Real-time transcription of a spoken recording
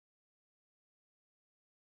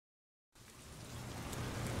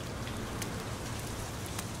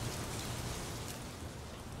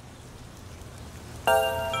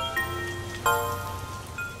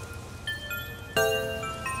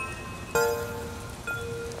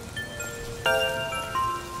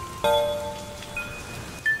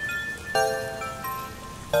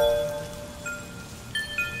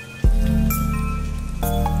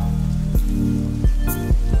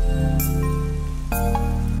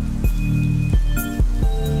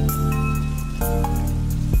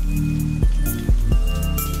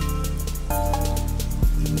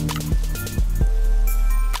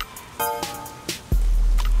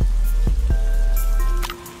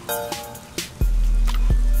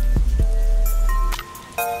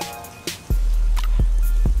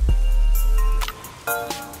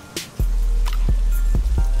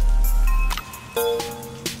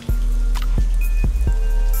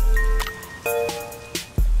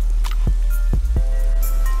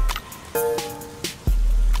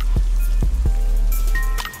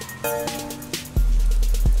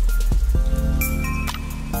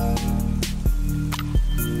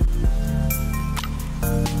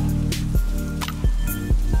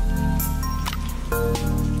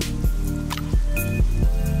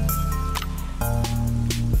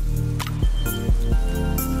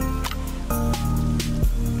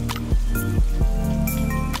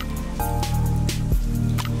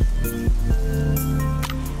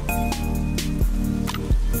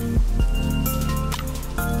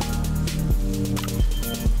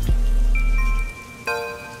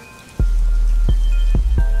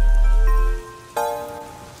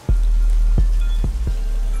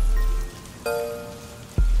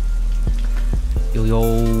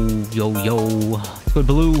Yo. Let's go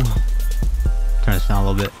blue. Turn this down a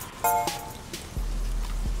little bit.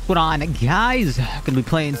 What's on, guys? Gonna be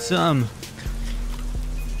playing some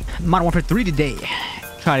Modern Warfare 3 today.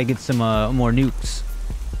 Try to get some more nukes.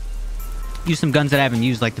 Use some guns that I haven't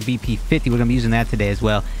used, like the BP-50. We're gonna be using that today as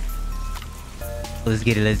well. Let's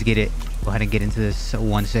get it. Go ahead and get into this.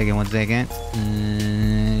 One second.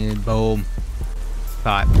 Boom.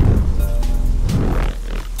 Caught.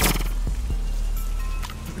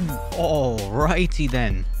 Alrighty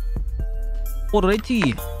then.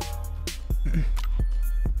 Alrighty.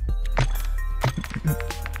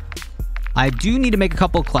 I do need to make a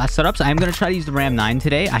couple of class setups. I'm going to try to use the Ram 9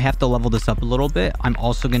 today. I have to level this up a little bit. I'm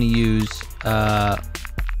also going to use the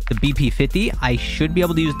BP-50. I should be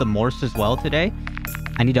able to use the Morse as well today.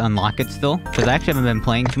 I need to unlock it still, because I actually haven't been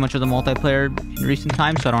playing too much of the multiplayer in recent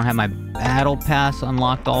times, so I don't have my battle pass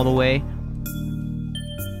unlocked all the way.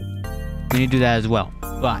 We need to do that as well.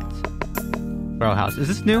 But Grow House, is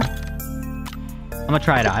this new? I'm gonna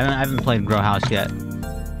try it out. I haven't played Grow House yet,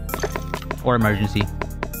 or Emergency.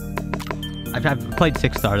 I've played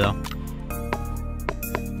 6-star though.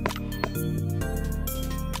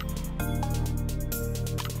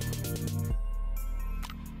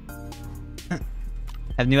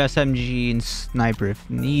 Have new SMG and sniper if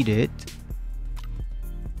needed.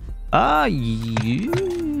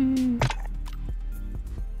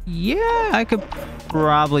 Yeah, I could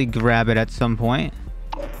probably grab it at some point.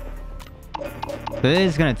 But it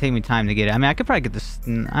is gonna take me time to get it. I mean, I could probably get this. I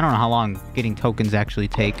don't know how long getting tokens actually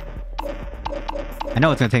take. I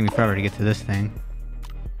know it's gonna take me forever to get to this thing.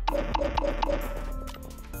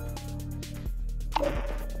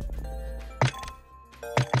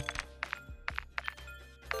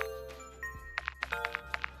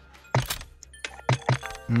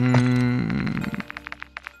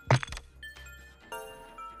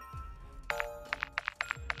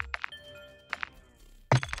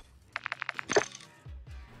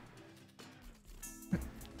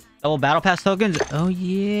 Double battle pass tokens? Oh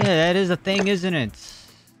yeah, that is a thing, isn't it?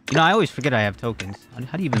 You know, I always forget I have tokens.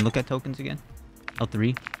 How do you even look at tokens again?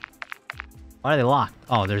 L3? Why are they locked?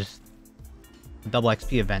 Oh, there's a double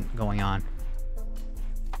XP event going on.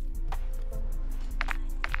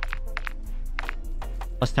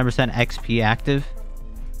 Plus 10% XP active.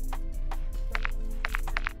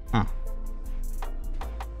 Huh.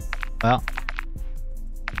 Well.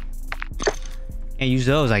 Can't use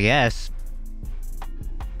those, I guess.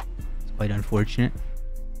 Quite unfortunate.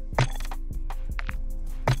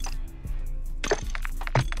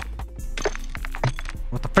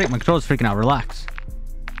 What the freak? My controller's freaking out. Relax.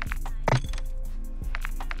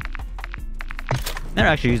 Never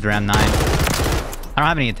actually used the Ram 9. I don't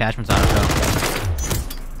have any attachments on it though.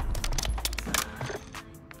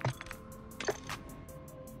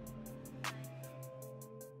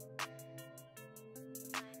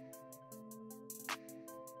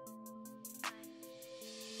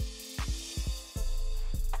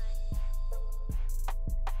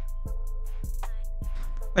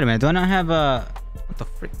 Wait a minute, do I not have what the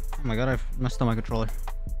freak? Oh my god, I've messed up my controller.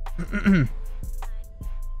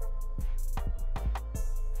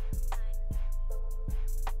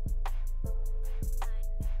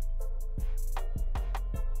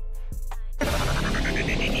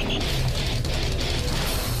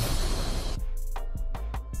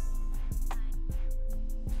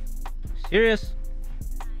 Serious?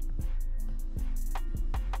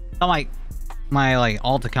 Oh, my like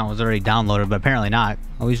alt account was already downloaded, but apparently not.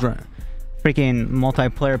 Always run. Freaking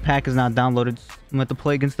multiplayer pack is not downloaded. I'm about to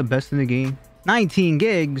play against the best in the game. 19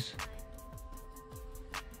 gigs.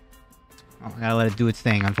 Oh, I gotta let it do its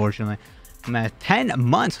thing, unfortunately. I'm at 10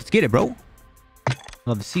 months. Let's get it, bro.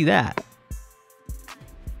 Love to see that.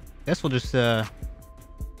 Guess we'll just oh,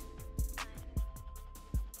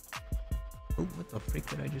 what the freak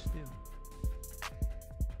did I just do?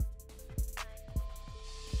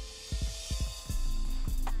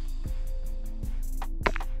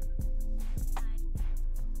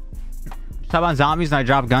 Talk about zombies and I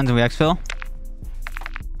drop guns and we exfil.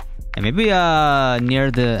 And maybe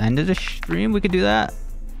near the end of the stream we could do that.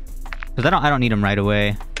 Cause I don't need them right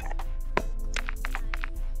away.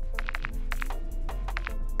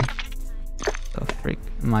 What the freak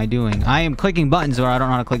am I doing? I am clicking buttons where I don't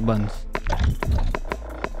know how to click buttons.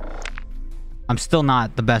 I'm still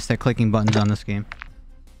not the best at clicking buttons on this game.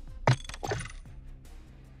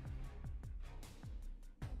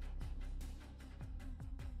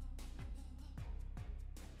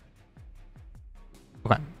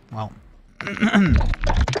 Okay, well.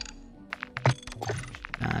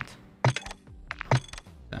 That.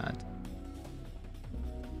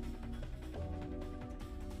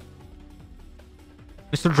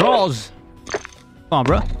 Mr. Draws! Come on,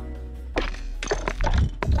 bro. Alright,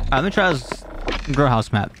 let me try this grow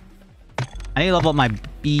house map. I need to level up my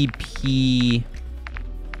BP.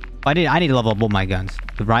 I need to level up both my guns.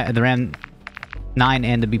 The Ram 9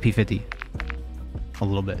 and the BP 50. A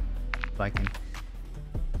little bit. So I can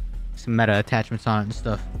some meta attachments on it and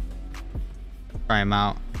stuff. Try them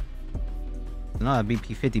out. No, that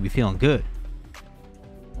BP50 be feeling good.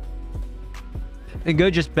 Been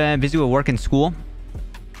good, just been busy with work and school.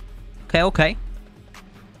 Okay.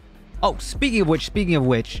 Oh, speaking of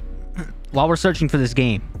which, while we're searching for this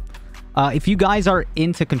game, if you guys are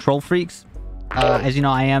into Control Freaks, as you know,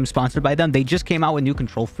 I am sponsored by them. They just came out with new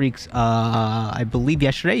Control Freaks, I believe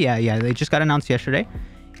yesterday. Yeah, they just got announced yesterday.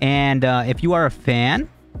 And if you are a fan,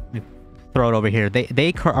 let me throw it over here.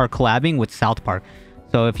 They are collabing with South Park.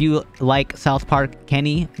 So if you like South Park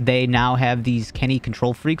Kenny, they now have these Kenny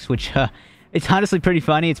Control Freaks, which it's honestly pretty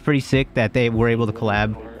funny. It's pretty sick that they were able to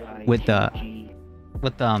collab with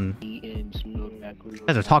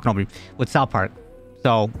as they're talking over me, with South Park.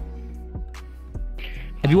 So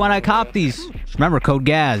if you want to cop these, just remember code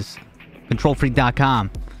GAZ,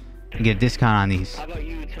 controlfreak.com, and get a discount on these.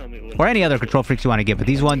 Or any other Control Freaks you want to get, but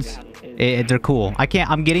these ones, they're cool.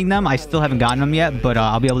 I'm getting them. I still haven't gotten them yet, but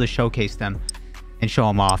I'll be able to showcase them and show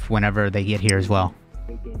them off whenever they get here as well.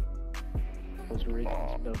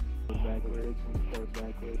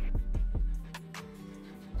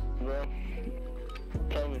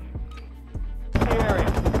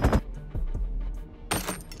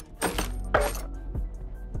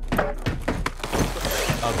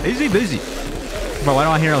 Busy. Bro, why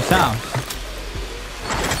don't I hear no sound?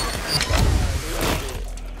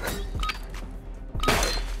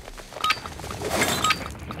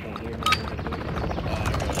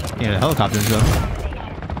 Yeah, the helicopters though.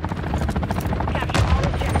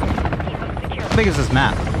 How big is this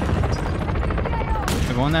map? Can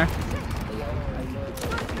I go in there?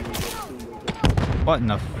 What in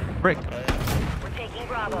the frick? We're taking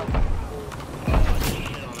Bravo.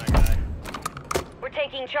 We're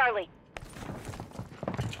taking Charlie.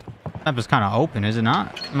 Map is kind of open, is it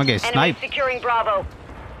not? I'm gonna get sniped. Enemy securing Bravo.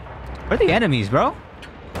 Where are the enemies, bro?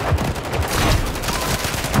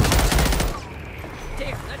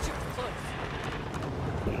 Damn, that shit was close.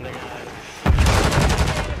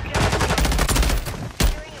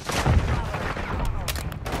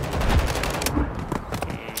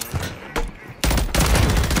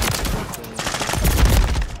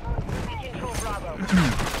 We control Bravo.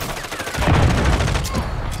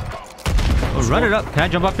 Oh, run it up. Can I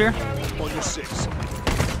jump up here?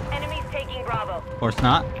 Enemies taking Bravo. Of course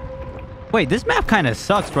not. Wait, this map kind of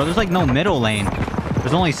sucks, bro. There's like no middle lane.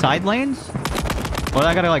 There's only side lanes? Or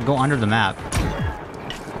I gotta like go under the map. I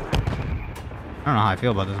don't know how I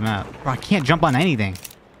feel about this map. Bro, I can't jump on anything.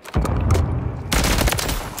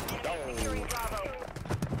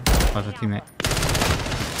 What's a teammate?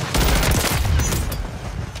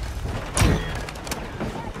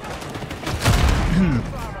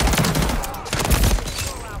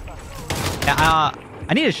 Yeah,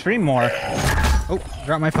 I need to stream more. Oh,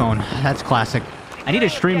 dropped my phone. That's classic. I need to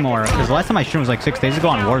stream more, because the last time I streamed was like 6 days ago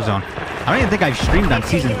on Warzone. I don't even think I've streamed on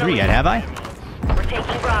Season 3 yet, have I? We're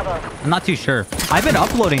taking Bravo. I'm not too sure. I've been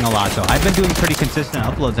uploading a lot, though. I've been doing pretty consistent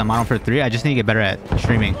uploads on Modern Warfare 3. I just need to get better at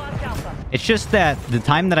streaming. It's just that the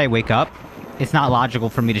time that I wake up it's not logical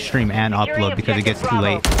for me to stream and upload because it gets too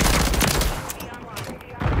late.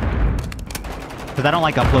 Because I don't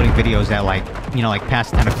like uploading videos at like, you know, like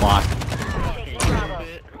past 10 o'clock.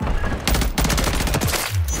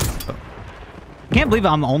 I can't believe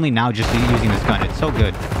I'm only now just using this gun. It's so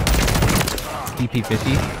good.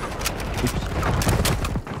 DP50. Oops.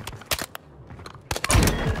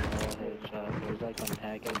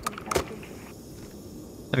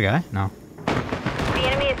 Is that a guy? No. The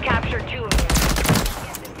enemy has captured 2 of you.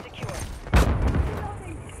 Get them secure.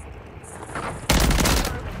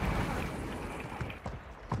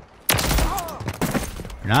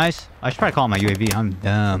 Nice. I should probably call my UAV. I'm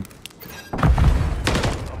dumb.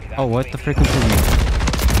 Oh, what the frick was me?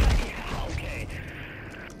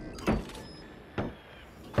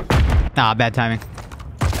 Nah, bad timing.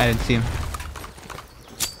 I didn't see him.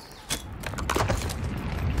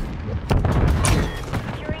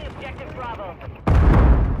 Securing objective Bravo.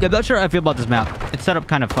 Yeah, I'm not sure how I feel about this map. It's set up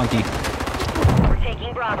kind of funky. We're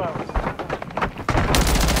taking Bravo.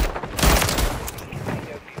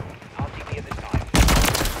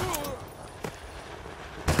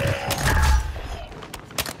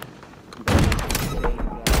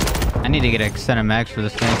 I need to get an extended max for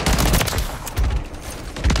this thing.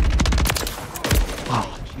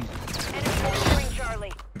 Oh, Jesus. Enemy securing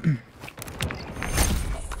Charlie.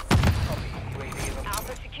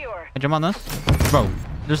 Alpha secure. Can I jump on this? Bro,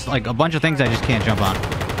 there's like a bunch of things I just can't jump on.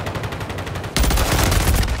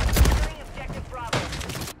 Securing objective Bravo.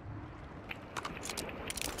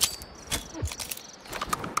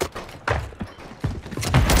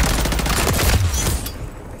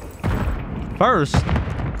 First?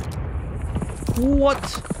 What?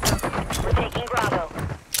 We're taking Bravo.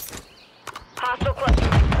 Hostile cluster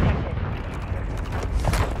detected.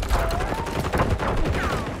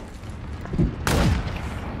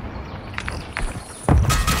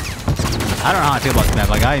 I don't know how I feel about this map.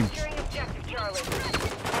 Like, Securing objective Charlie.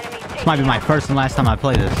 Enemy this might be my first and last time I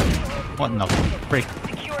play this. What in the freak?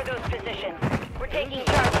 Secure those positions. We're taking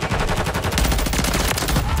Charlie.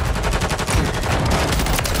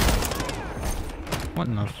 What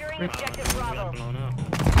in the Securing frick? objective Bravo.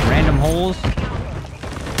 Random holes?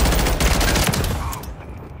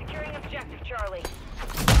 Securing objective Charlie.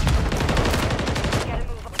 Gotta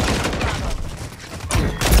move on. Bravo.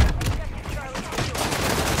 Objective Charlie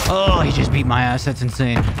secure. Oh, he just beat my ass. That's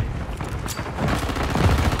insane. Hostile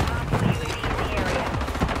UAV in the area.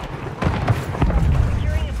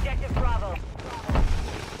 Securing objective Bravo.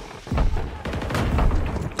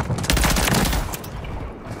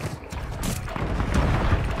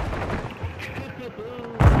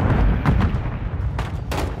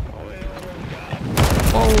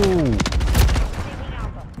 Oh! Taking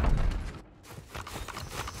Alpha.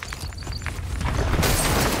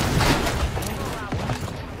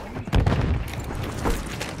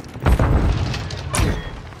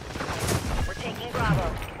 We're taking Bravo.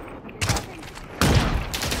 Securing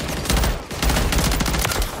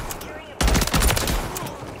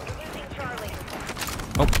We're losing Charlie.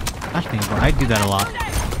 Oh, gosh dang it, bro. I do that a lot.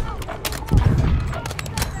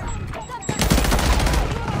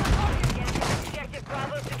 Objective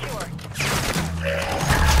Bravo secure.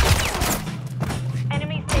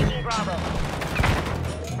 Enemies taking Bravo.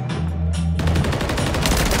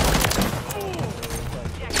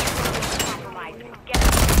 Objective Bravo compromised. Get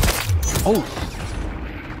Oh!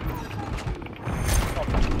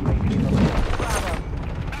 Bravo.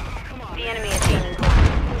 The enemy is gaining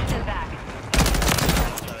ground. Push them back.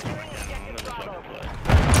 Securing objective Bravo.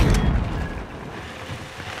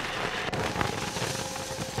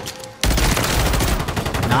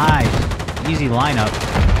 Nice. Easy lineup.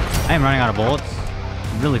 I am running out of bullets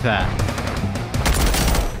really fast.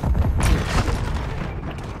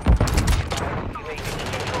 UAV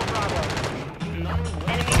control Bravo.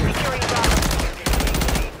 Enemy securing Bravo.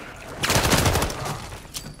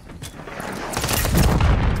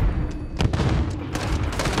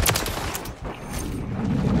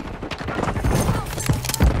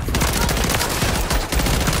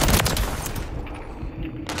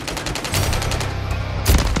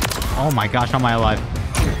 Oh my gosh, how am I alive?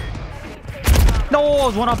 No, I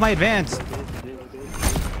was one off my advance.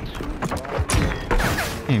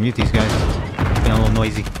 Hey, mute these guys. Being a little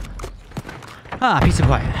noisy. Ah, peace and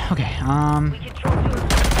quiet. Okay, We control 2.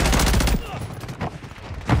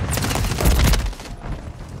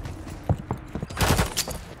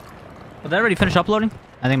 Did I already finish uploading?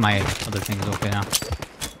 I think my other thing is okay now.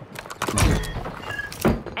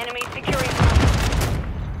 Enemy securing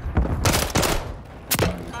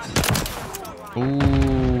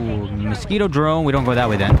Ooh, mosquito drone. We don't go that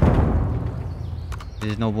way then.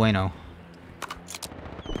 There's no bueno.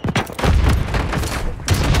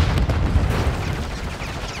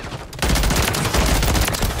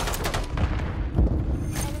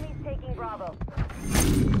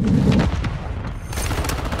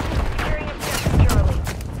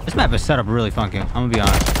 have a setup really funky. I'm gonna be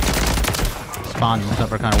honest. Spawns and stuff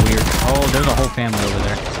are kind of weird. Oh, there's a whole family over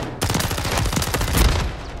there.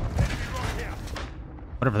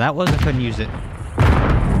 Whatever that was, I couldn't use it.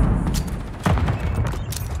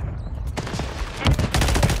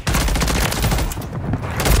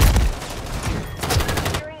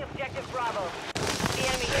 Securing objective Bravo. The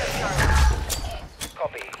enemy just started.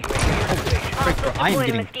 Copy. I am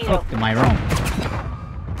getting cooked in my room.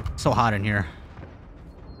 So hot in here.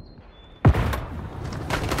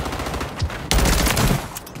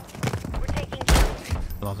 We're taking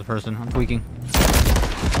Lost a person. I'm tweaking.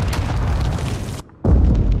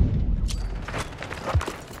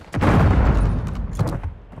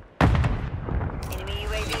 enemy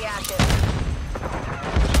UAV active.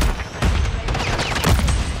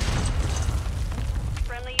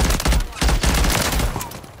 Friendly UAV.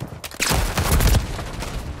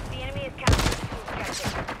 The enemy is captured the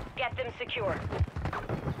objective. Get them secure.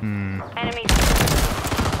 Enemy.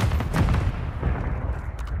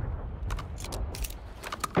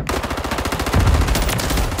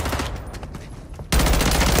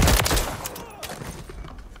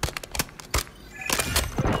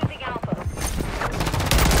 Losing Alpha.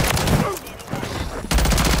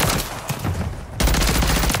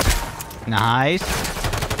 Nice.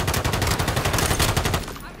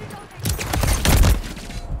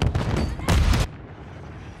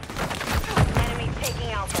 Enemy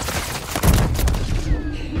taking Alpha.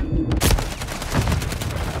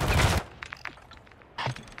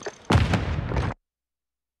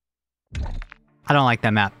 I don't like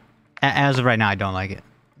that map. As of right now, I don't like it.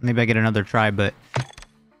 Maybe I get another try, but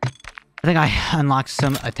I think I unlocked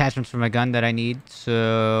some attachments for my gun that I need,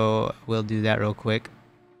 so we'll do that real quick.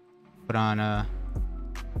 Put on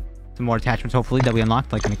some more attachments, hopefully, that we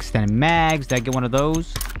unlocked, like an extended mags. Did I get one of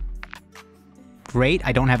those? Great.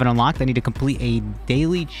 I don't have it unlocked. I need to complete a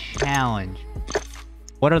daily challenge.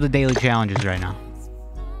 What are the daily challenges right now?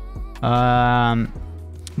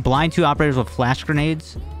 Blind 2 operators with flash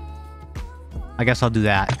grenades. I guess I'll do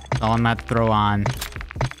that. So I'm gonna have to throw on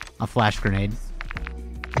a flash grenade.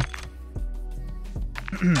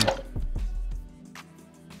 Is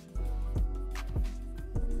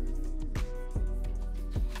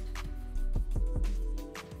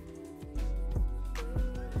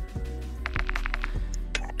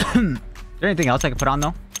there anything else I can put on,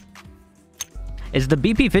 though? Is the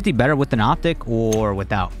BP-50 better with an optic or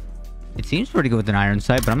without? It seems pretty good with an iron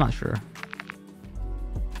sight, but I'm not sure.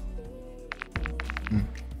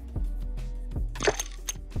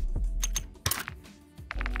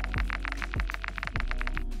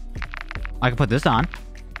 I can put this on.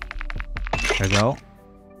 There we go.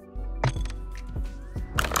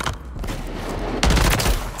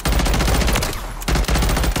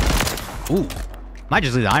 Ooh. Might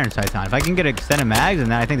just leave the iron sights on. If I can get extended mags, and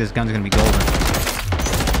then I think this gun's gonna be golden.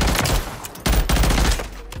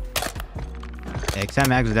 Yeah, extended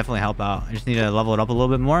mags would definitely help out. I just need to level it up a little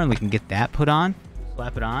bit more, and we can get that put on.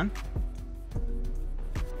 Slap it on.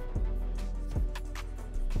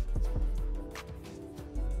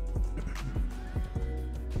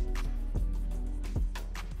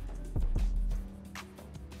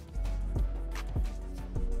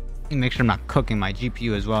 Make sure I'm not cooking my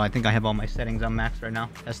GPU as well. I think I have all my settings on max right now.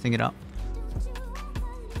 Testing it out.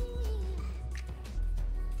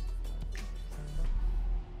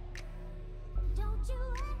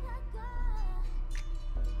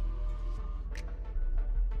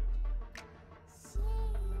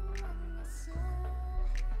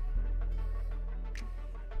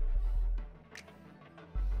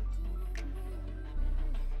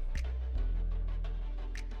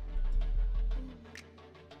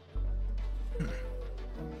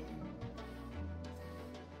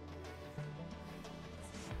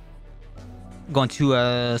 Going to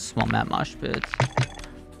a small map mosh pit.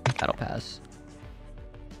 That'll pass.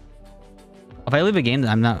 If I leave a game,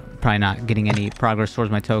 I'm probably not getting any progress towards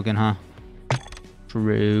my token, huh?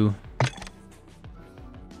 True.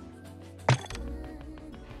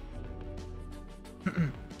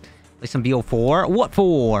 Play some BO4. What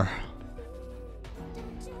for?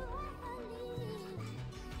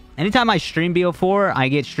 Anytime I stream BO4, I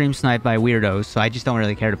get stream sniped by weirdos, so I just don't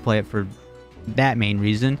really care to play it for that main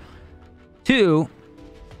reason. 2,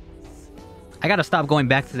 I gotta stop going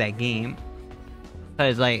back to that game.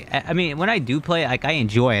 Because, like, I mean, when I do play it, like, I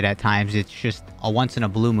enjoy it at times. It's just a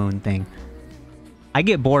once-in-a-blue moon thing. I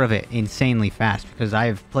get bored of it insanely fast because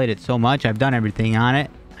I've played it so much. I've done everything on it.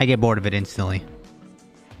 I get bored of it instantly.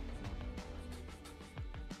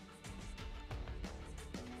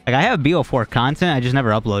 Like, I have BO4 content. I just never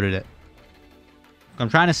uploaded it. I'm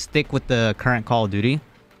trying to stick with the current Call of Duty.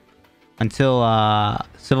 until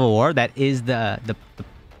Civil War. That is the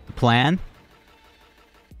plan.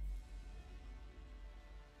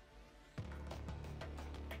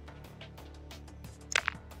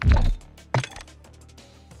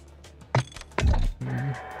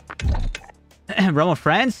 Run with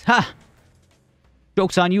friends? Ha!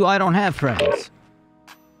 Joke's on you, I don't have friends.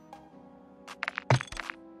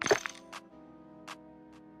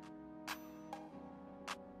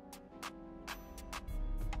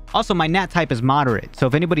 Also, my nat type is moderate. So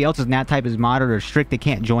if anybody else's nat type is moderate or strict, they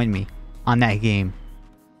can't join me on that game.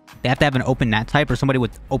 They have to have an open nat type, or somebody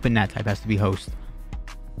with open nat type has to be host.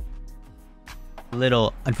 A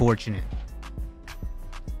little unfortunate.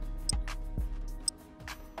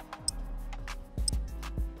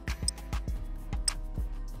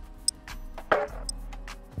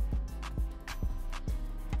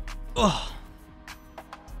 Ugh.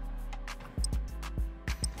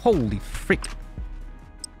 Holy frick.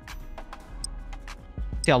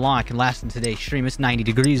 See how long I can last in today's stream. It's 90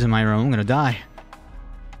 degrees in my room. I'm gonna die.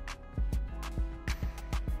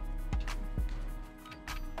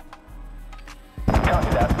 Copy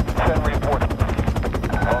that. Send report.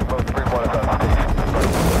 Longbow 3-1 is on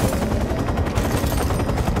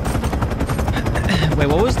station. Wait,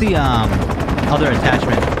 what was the other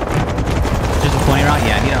attachment? Just a 20 round?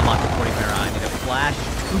 Yeah, I need to unlock the 40 round. I need to flash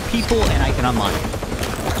 2 people and I can unlock it.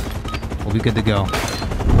 We'll be good to go.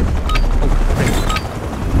 Oh, frick.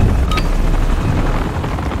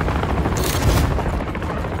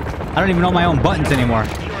 I don't even know my own buttons anymore.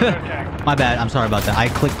 My bad. I'm sorry about that. I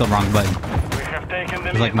clicked the wrong button.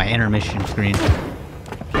 It was like my intermission screen.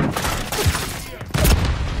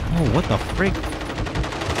 Oh, what the frick?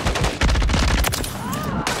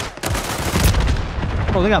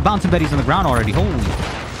 Oh, they got bouncing betties on the ground already. Holy.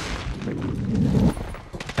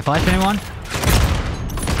 I flash anyone?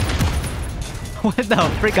 What the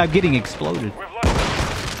frick? I'm getting exploded.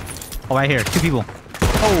 Oh, right here. 2 people.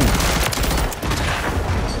 Oh.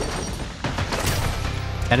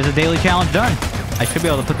 That is a daily challenge done. I should be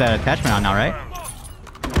able to put that attachment on now, right?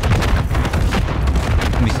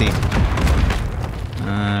 Let me see.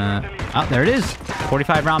 Oh, there it is.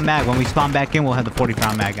 45 round mag. When we spawn back in, we'll have the 40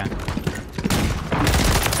 round mag on.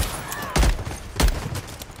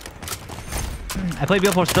 I play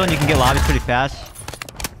BO4 still, and you can get lobbies pretty fast.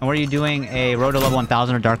 And were you doing a road to level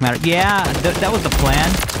 1000 or dark matter? Yeah, that was the plan.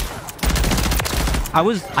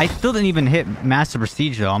 I still didn't even hit master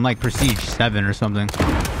prestige though. I'm like prestige 7 or something.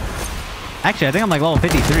 Actually, I think I'm like level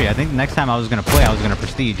 53. I think the next time I was gonna play, I was gonna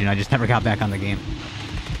prestige, and I just never got back on the game.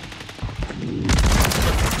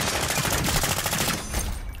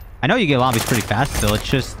 I know you get lobbies pretty fast still. It's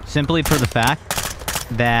just simply for the fact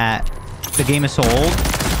that the game is so old.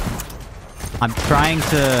 I'm trying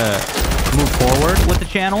to move forward with the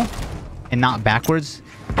channel and not backwards.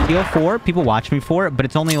 BO4, people watch me for it, but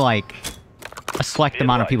it's only like a select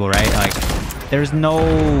amount of people, right? Like, there's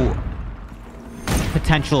no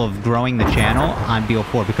potential of growing the channel on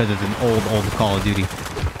BO4 because it's an old Call of Duty.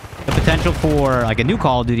 The potential for like a new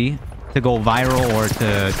Call of Duty to go viral or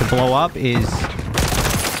to blow up is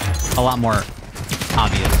a lot more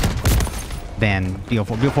obvious than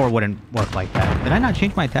BO4. BO4 wouldn't work like that. Did I not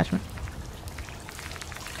change my attachment?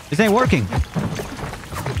 This ain't working.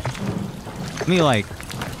 Let me like...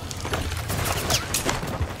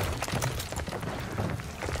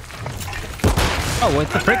 Oh, what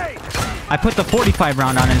the frick? I put the 45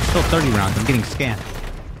 round on and it's still 30 rounds. I'm getting scanned.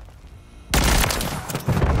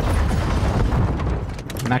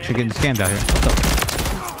 I'm actually getting scammed out here. What's up?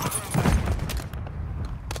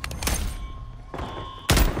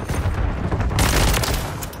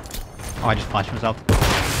 Oh, I just flashed myself.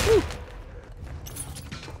 Woo.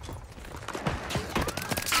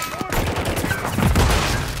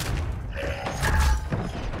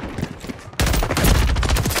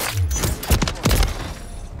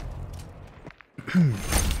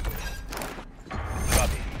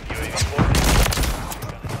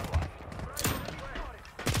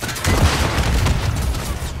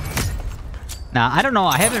 Now, I don't know.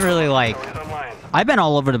 I haven't really, like... I've been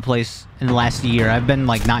all over the place in the last year. I've been,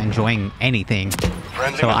 like, not enjoying anything.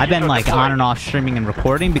 So I've been, like, on and off streaming and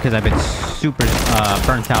recording because I've been super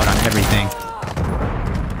burnt out on everything.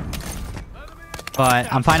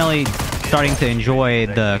 But I'm finally starting to enjoy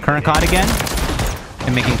the current COD again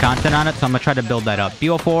and making content on it. So I'm going to try to build that up.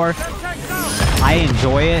 BO4, I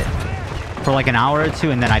enjoy it for, like, an hour or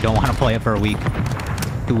 2, and then I don't want to play it for a week.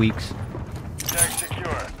 2 weeks.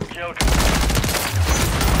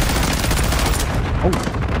 Oh.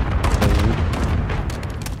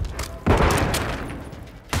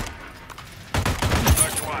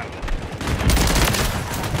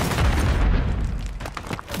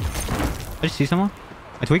 I just see someone.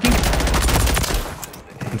 Am I tweaking?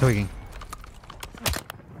 I'm tweaking.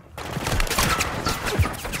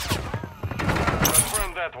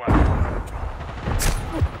 Confirm that one.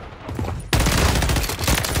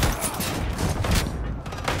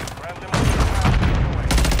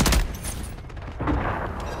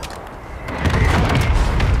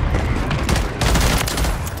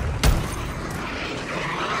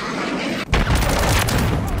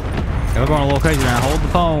 Yeah, we're going a little crazy now. Hold the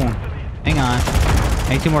phone. Hang on. I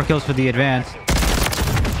need 2 more kills for the advance.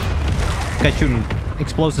 This guy's shooting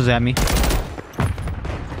explosives at me.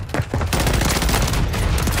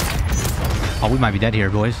 Oh, we might be dead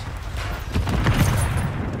here, boys.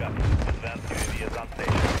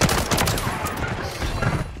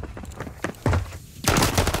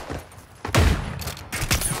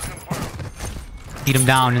 Eat him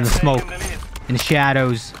down in the smoke, in the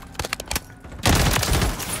shadows.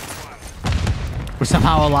 We're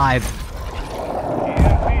somehow alive.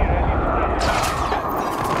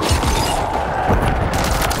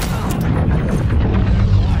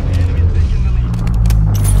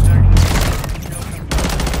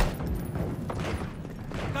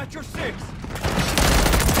 Got your 6.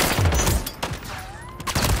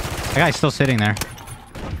 That guy's still sitting there.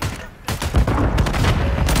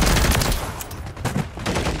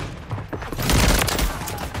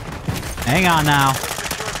 Hang on now.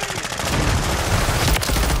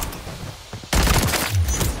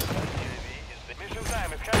 Mission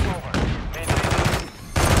time is handover.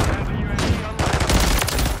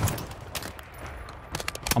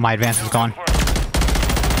 Oh, my advance is gone.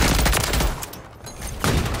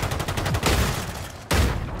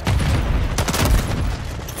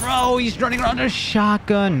 Bro, he's running around with a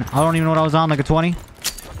shotgun. I don't even know what I was on, like a 20.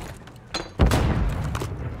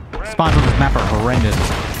 Spawns on this map are horrendous.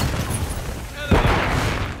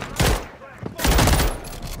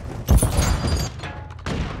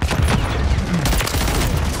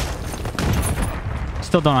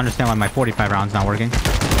 Still don't understand why my 45 round's not working.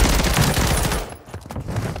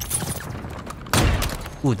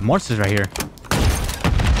 Ooh, the morse is right here.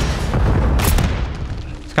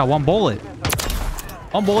 It's got 1 bullet.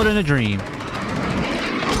 1 bullet in a dream.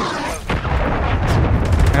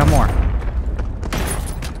 I got more.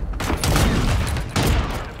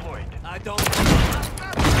 I don't.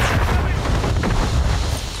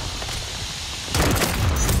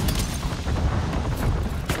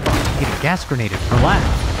 Get a gas grenade. Relax.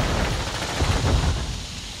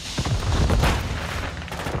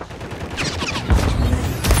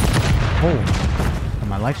 Oh, got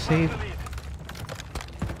my life saved.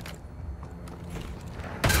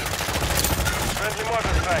 Friendly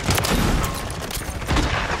mortar strike.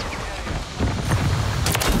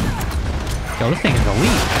 Yo, this thing is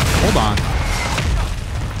elite. Hold on.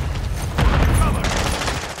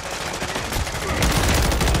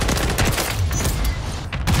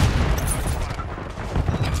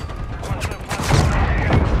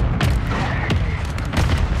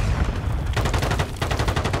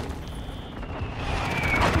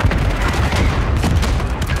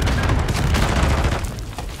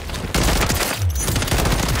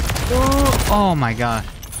 Oh my god.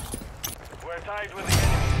 We're tied with the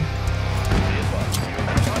enemy.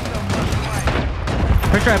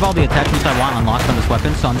 Pretty sure I have all the attachments I want unlocked on this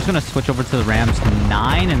weapon, so I'm just gonna switch over to the Rams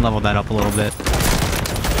 9 and level that up a little bit.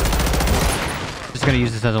 Just gonna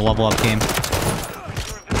use this as a level up game.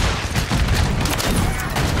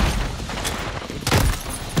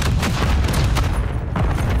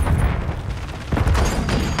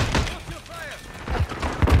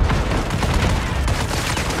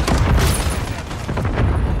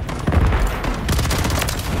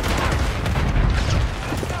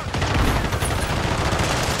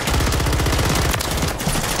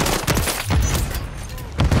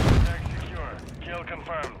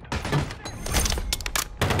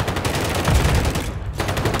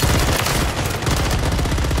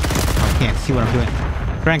 See what I'm doing.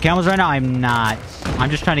 Trying camels right now? I'm not. I'm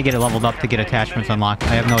just trying to get it leveled up to get attachments unlocked.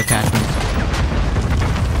 I have no attachments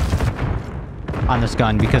on this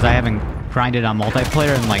gun because I haven't grinded on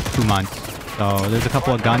multiplayer in like 2 months. So there's a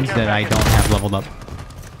couple of guns that I don't have leveled up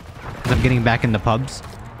because I'm getting back into pubs.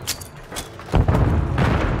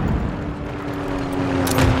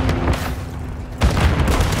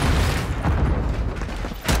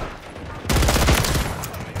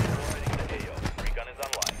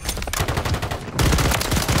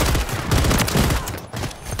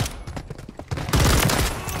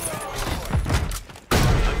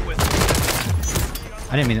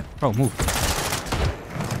 I didn't mean it. Bro, move.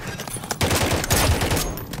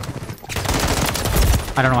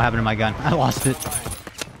 I don't know what happened to my gun. I lost it.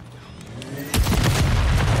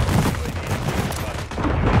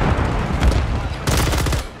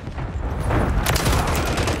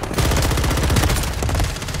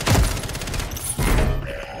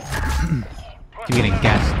 Keep getting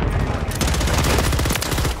gassed.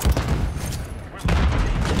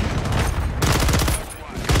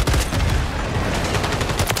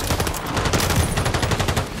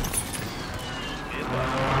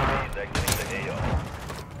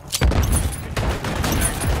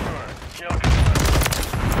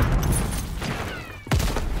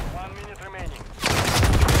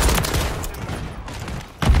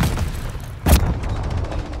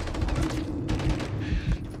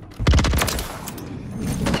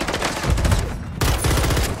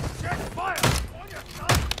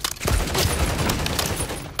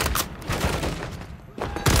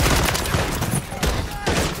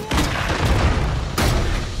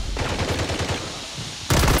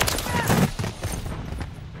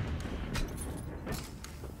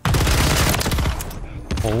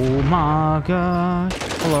 Oh my gosh.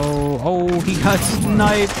 Hello. Oh, he got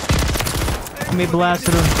sniped. Me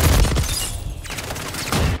blasted him.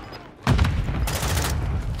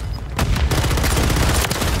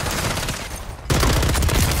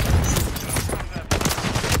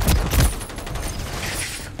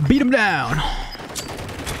 Beat him down.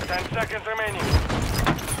 10 seconds remaining.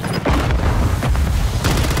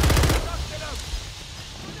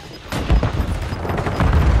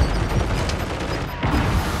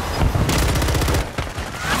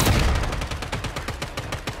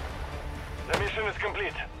 The mission is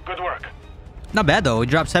complete. Good work. Not bad though. We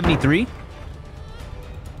dropped 73.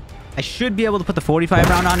 I should be able to put the 45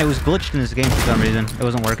 round on. It was glitched in this game for some reason. It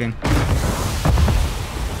wasn't working.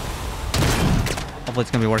 Hopefully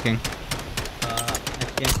it's gonna be working.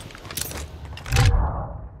 Next game.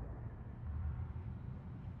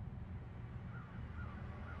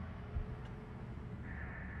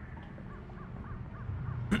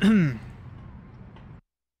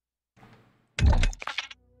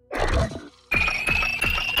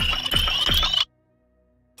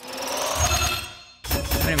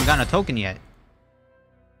 I haven't even gotten a token yet.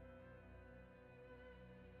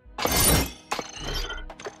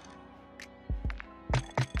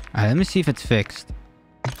 Alright, let me see if it's fixed.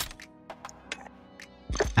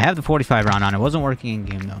 I have the 45 round on. It wasn't working in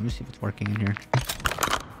game though. Let me see if it's working in here.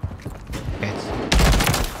 Okay, it's...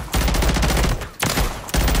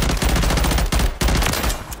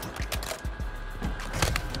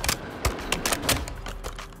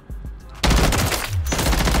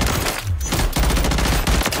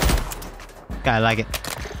 I like it.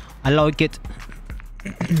 I like it.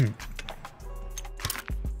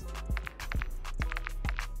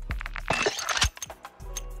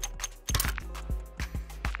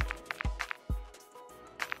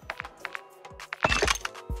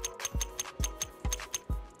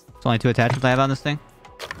 It's only 2 attachments I have on this thing.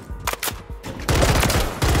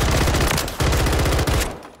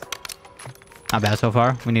 Not bad so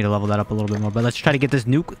far. We need to level that up a little bit more. But let's try to get this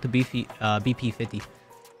nuke, the BP-50.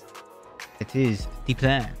 It is the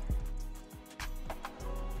plan.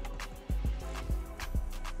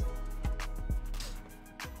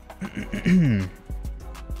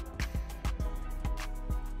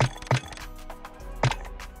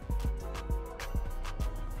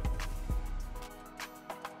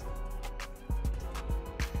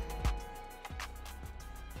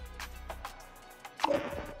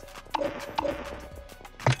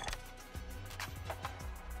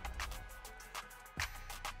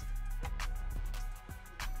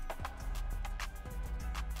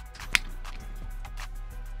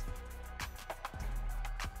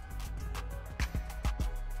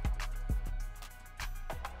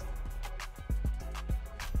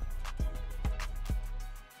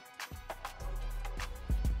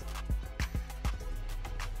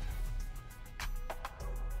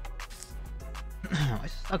 Why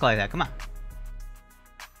is it stuck like that? Come on.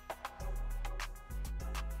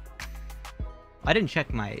 I didn't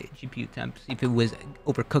check my GPU temp, see if it was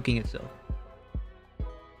overcooking itself.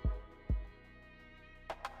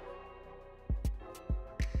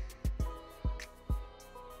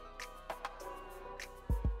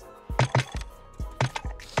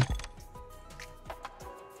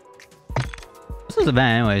 This is a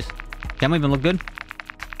bad anyways. Can't even look good.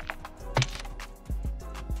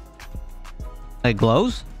 It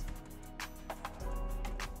glows?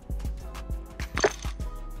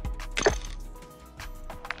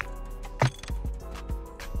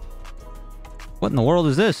 What in the world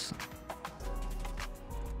is this?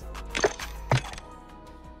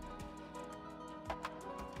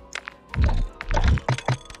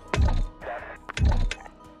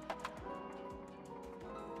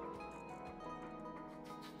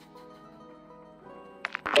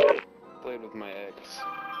 Played with my ex.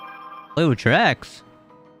 Play with your ex?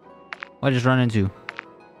 What did I just run into?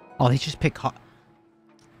 Oh, they just pick hot.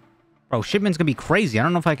 Bro, shipment's gonna be crazy. I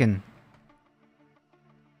don't know if I can...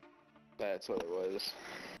 That's what it was.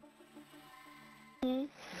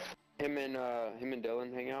 Him and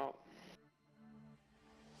Dylan hang out?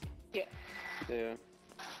 Yeah. Yeah.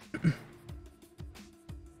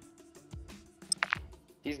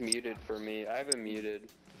 He's muted for me. I have him muted.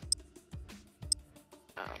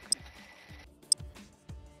 Oh, okay.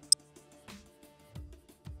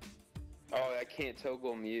 Oh, I can't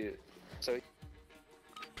toggle mute. So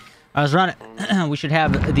I was running. We should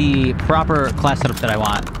have the proper class setup that I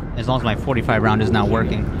want, as long as my 45 round is not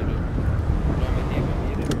working.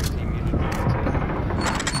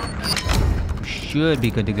 Should be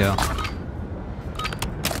good to go.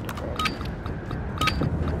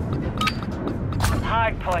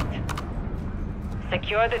 Hard point.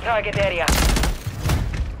 Secure the target area.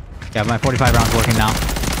 Yeah, my 45 rounds working now.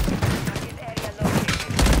 Target area located.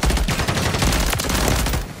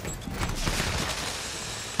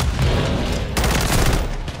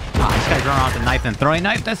 Ah, this guy's running around with a knife and throwing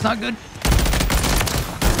knife. That's not good.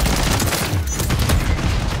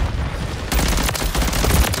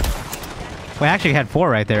 Wait, I actually had 4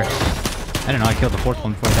 right there. I didn't know I killed the 4th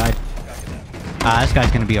one before I died. Ah, this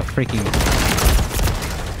guy's gonna be a freaking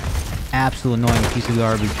absolute annoying piece of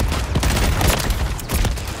garbage.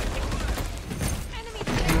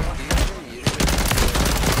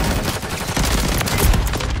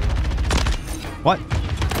 What?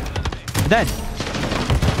 Dead.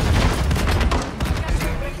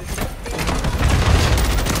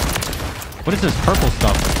 What is this purple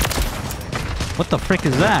stuff? What the frick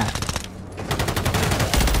is that?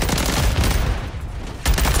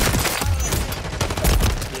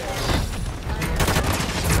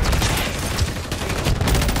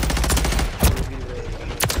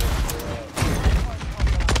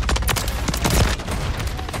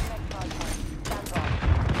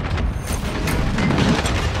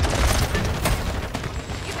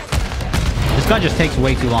 This gun just takes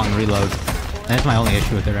way too long to reload. That's my only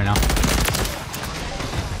issue with it right now.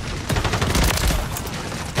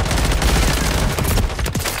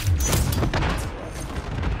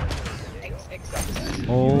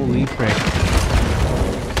 Holy frick.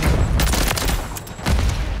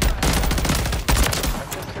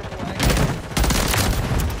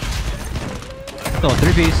 Still a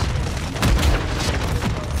 3-piece.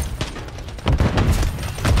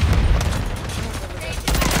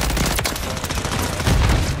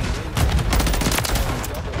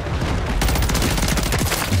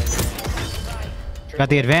 Got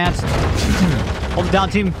the advance. Hold it down,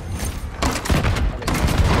 team.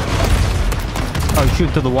 Oh, shoot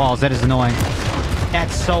through the walls. That is annoying.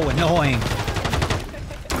 That's so annoying.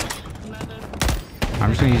 I'm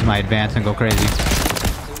just gonna use my advance and go crazy.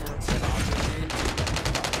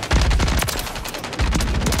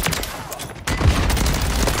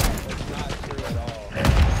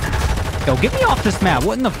 Yo, get me off this map.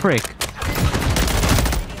 What in the frick?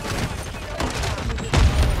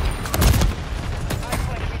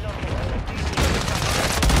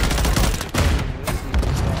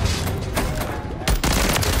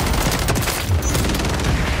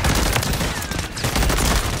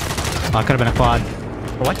 Oh, it could have been a quad.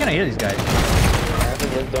 But why can't I hear these guys?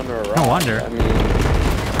 No wonder. I mean,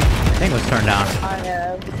 Thing was turned down. I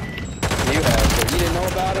have. you have, but you didn't know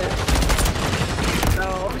about it?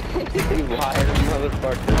 No. You liar,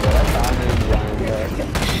 motherfucker. But I found it lying there.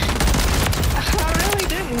 I really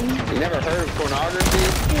didn't. You never heard of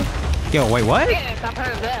pornography? Yo, wait, what? Yes, I've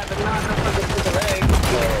heard of that, but not for the leg.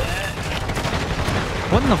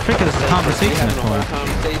 What in the frick is this conversation We're having a for? whole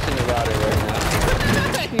conversation about it right now.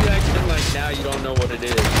 You acting like now you don't know what it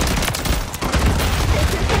is.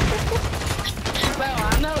 Well,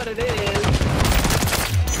 I know what it is.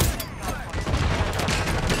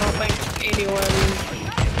 I don't think anyone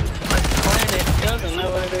on the planet doesn't know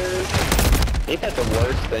what it is. Ain't that the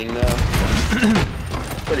worst thing though?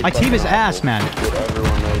 Pretty My team is fucking ass, awful man. that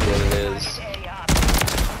everyone knows what it is.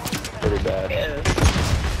 Pretty bad. Yes.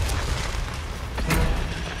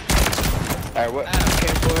 Alright, what? I don't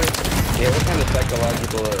care for it. Yeah, what kind of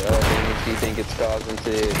psychological damage do you think it's causing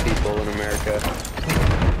to people in America?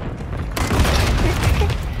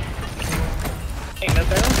 Ain't no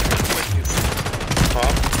better.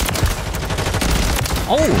 Huh?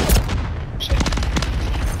 Oh!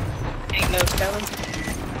 Ain't no telling.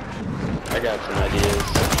 I got some ideas.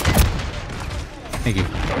 Thank you.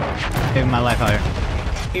 Saving my life out here.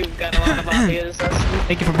 You've got a lot of ideas.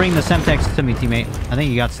 Thank you for bringing the Semtex to me, teammate. I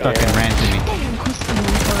think you got stuck and ran to me.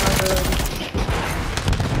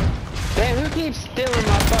 Damn, who keeps stealing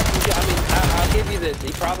my fucking... I mean, I'll give you this.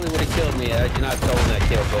 He probably would have killed me had you not stolen that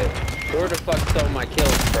kill, but who the fuck stole my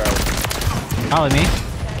kills, bro? Probably me.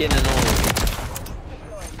 getting annoying.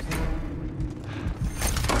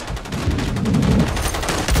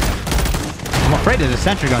 I'm afraid there's a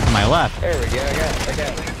sentry gun to my left. There we go. I got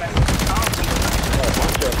it. Oh, a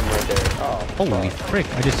bunch of them right there. Oh, Holy frick!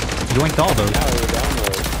 I just yoinked all those. now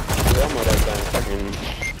we're down that fucking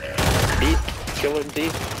deep. Killer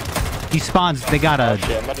deep. These spawns, they got a.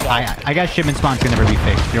 Shit, I'm about to die. I got shipment spawns can never be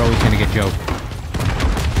fixed. You're always gonna get joked.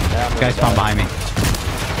 Yeah, I'm Guys gonna spawn die. behind me.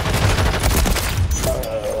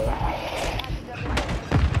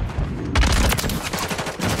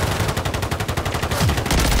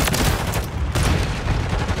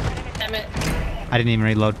 Damn it. I didn't even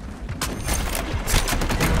reload.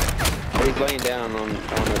 He's laying down on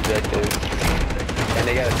objective. And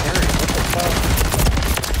they got a turret. What the fuck?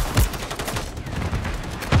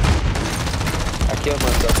 I killed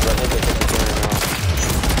myself because I think they took the turret off.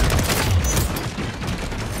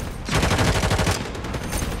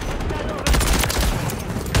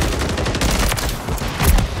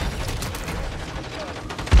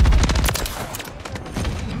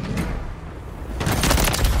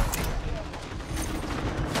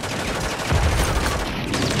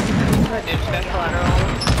 That dude's got collateral.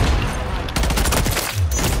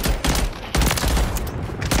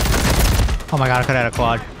 Oh my god, I could have had a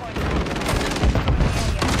quad.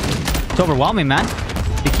 It's overwhelming, man.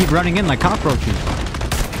 They keep running in like cockroaches.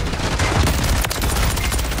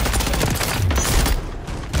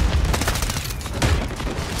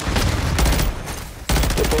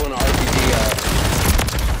 They're pulling an RPG out.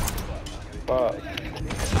 Fuck.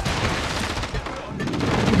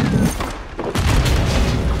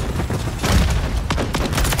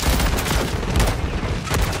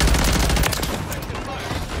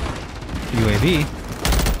 UAV.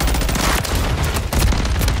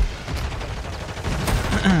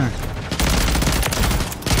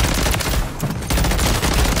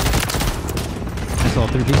 That's all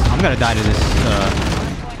 3 pieces. I'm gonna die to this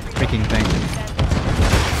freaking thing.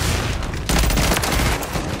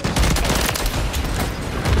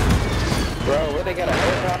 Bro, where they got a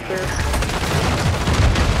helicopter?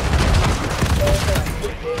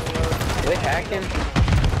 Are they hacking?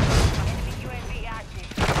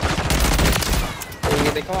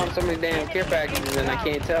 They call them so many damn care packages and I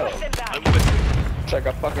can't tell. It's like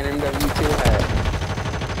a fucking MW2 hat.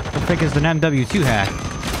 What the frick is an MW2 hack?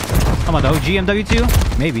 How about the OG MW2?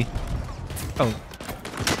 Maybe. Oh.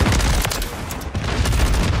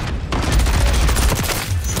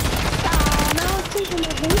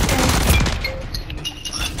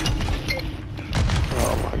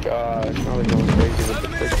 Oh my gosh, now they're going crazy with the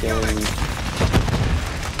freaking...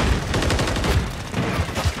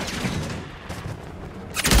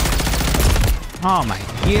 Oh my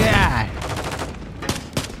god.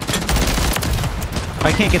 If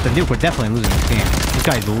I can't get the nuke, we're definitely losing this game. These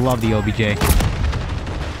guys love the OBJ.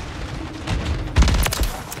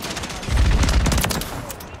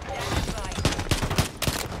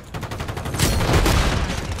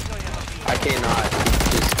 I cannot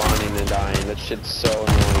keep spawning and dying. That shit's so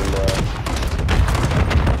annoying, bro.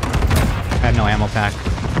 I have no ammo pack.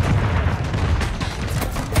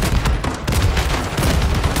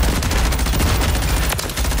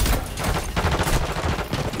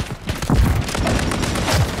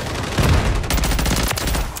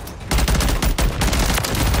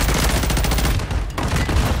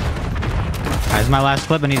 This is my last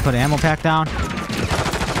clip. I need to put an ammo pack down.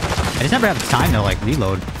 I just never have the time to like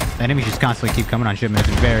reload. The enemies just constantly keep coming on shipment.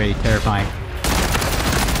 It's very terrifying.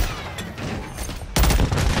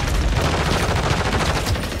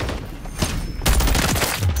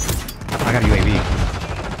 I got a UAV.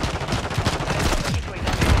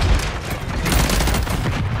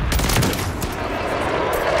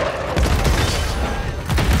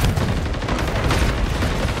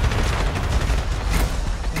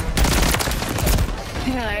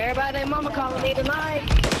 Everybody, their mama calling me tonight.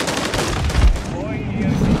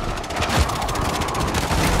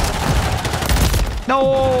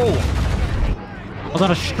 No! I was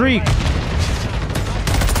on a streak.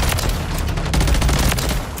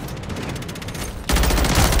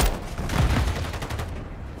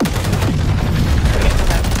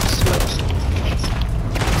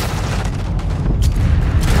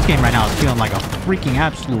 This game right now is feeling like a freaking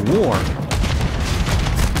absolute war.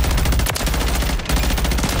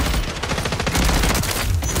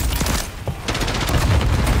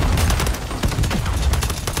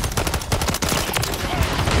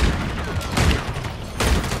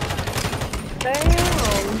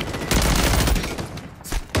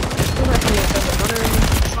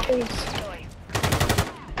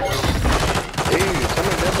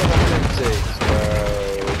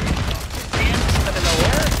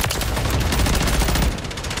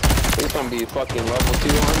 be fucking level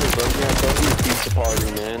 200, bro. Yeah, go to the pizza party,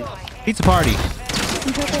 man. Pizza party.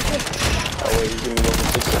 Oh wait, he's gonna be level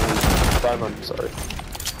 600. 500, sorry.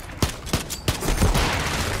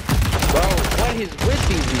 Bro, what is with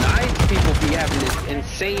these knife people be having this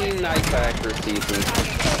insane knife accuracy?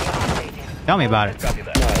 Tell me about it. Nice.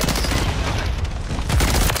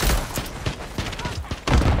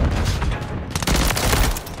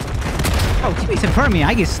 Oh, teammates in front of me.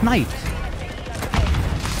 I get sniped.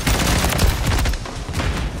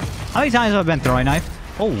 How many times have I been throwing knife?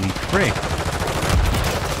 Holy frick.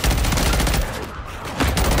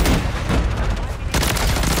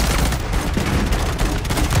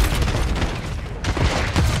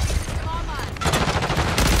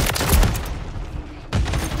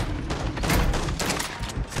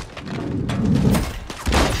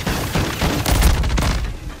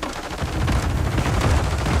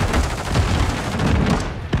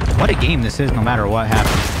 What a game this is, no matter what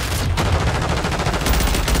happens.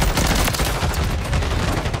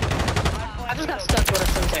 I just got stuck with a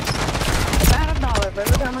syntax. About $1 for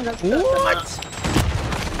every time I got stuck. What?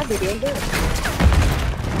 I'd be doing good.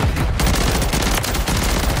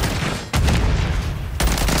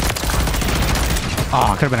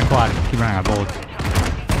 Oh, could have been a quad. Keep running out of bullets.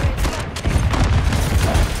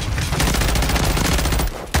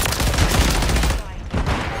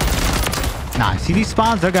 Nah, see these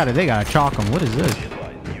spawns? They gotta chalk them. What is this? Give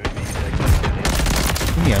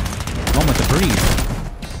me a moment to breathe.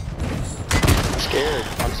 I'm scared.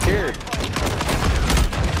 I'm scared.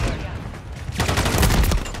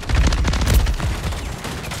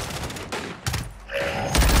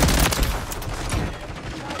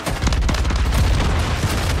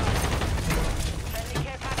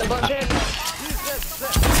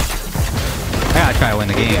 I gotta try to win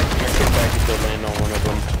the game. I get back to land on one of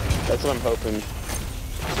them. That's what I'm hoping.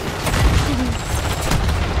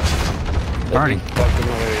 Burning. That'd be fucking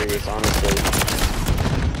hilarious, honestly.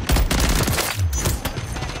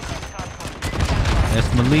 Yes,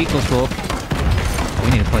 Malik, let's go.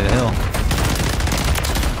 We need to play the hill.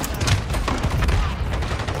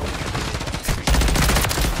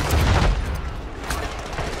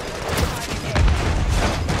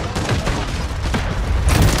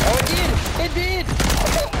 Oh, it did! It did!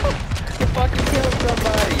 It fucking killed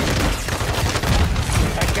somebody!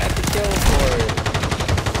 I got the kill for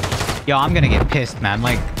it. Yo, I'm gonna get pissed, man.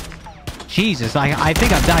 Like, Jesus, I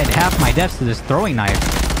think I've died half my deaths to this throwing knife.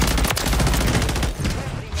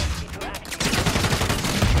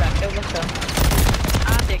 I killed myself. I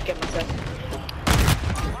did kill myself.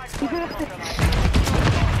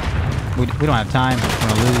 We don't have time. We're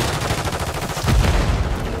gonna lose.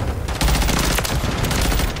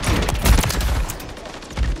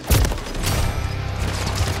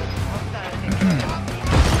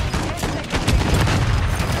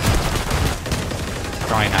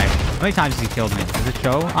 Throwing knife. How many times has he killed me? Does it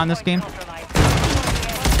show on this game?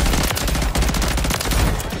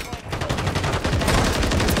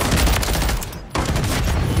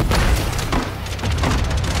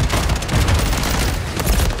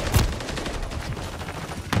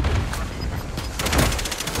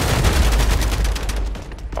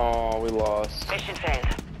 Oh, we lost. Mission failed.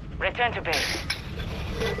 Return to base.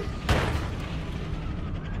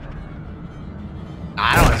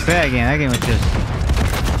 I don't want to say that game. That game was just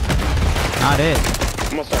not it.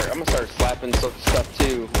 I'm gonna start slapping some stuff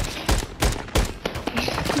too.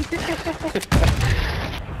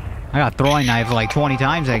 I got throwing knife like 20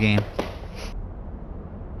 times that game.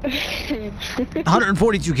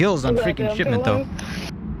 142 kills on freaking shipment though.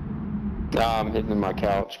 Nah, I'm hitting my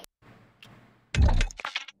couch.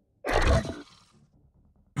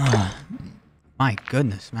 My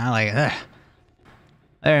goodness, man. Like,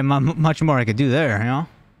 there ain't much more I could do there, you know?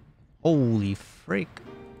 Holy freak.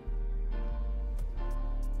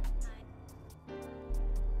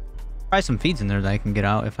 Probably some feeds in there that I can get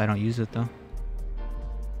out if I don't use it, though.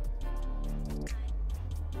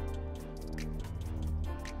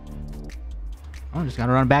 Oh, just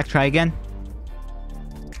gotta run back, try again.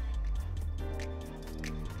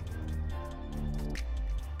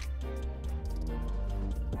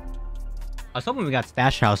 I was hoping we got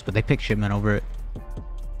Stash House, but they picked shipment over it.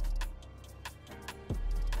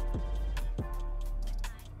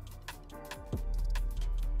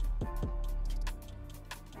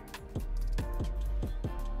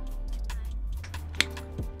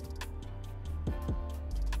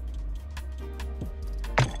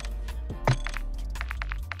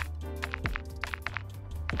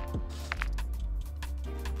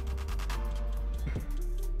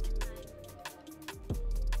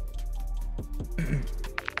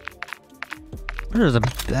 There's a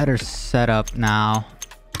better setup now.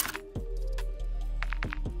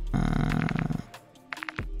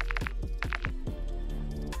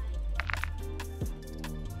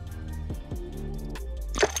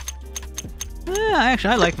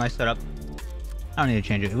 I like my setup. I don't need to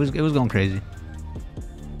change it. It was going crazy.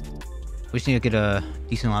 We just need to get a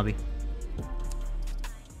decent lobby.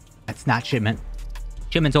 That's not shipment.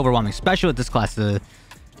 Shipment's overwhelming, especially with this class. The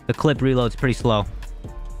clip reload's pretty slow.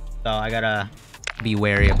 So I gotta be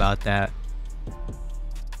wary about that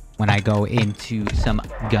when I go into some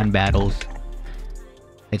gun battles.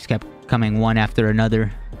 They just kept coming one after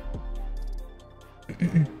another.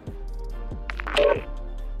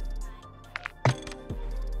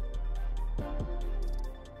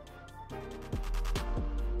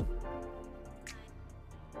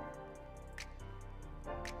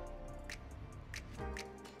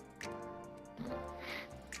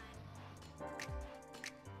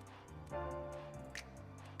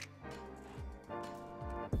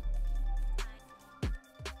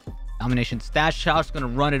 Domination stash house, gonna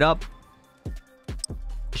run it up. It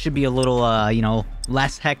should be a little, you know,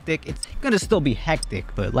 less hectic. It's gonna still be hectic,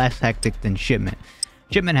 but less hectic than shipment.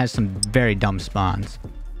 Shipment has some very dumb spawns.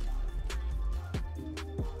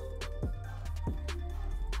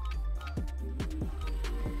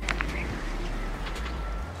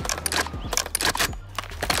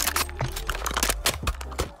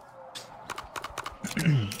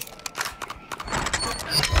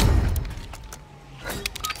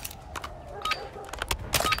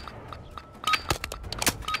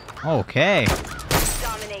 Okay.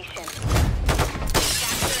 Domination.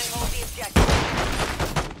 Capture and hold the objective.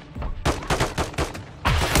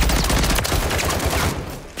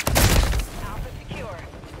 Alpha secure.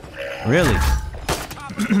 Really?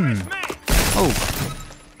 Oh,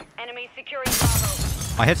 Enemy securing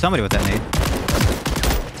Bravo. I hit somebody with that nade.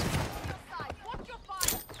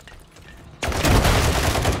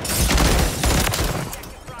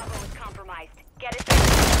 Objective Bravo is compromised. Get it back.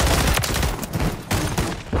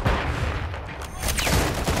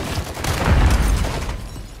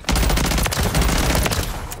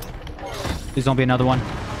 Please don't be another one.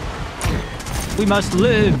 We must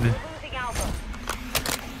live. Losing Alpha.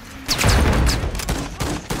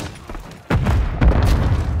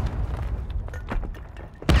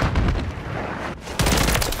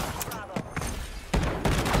 Bravo.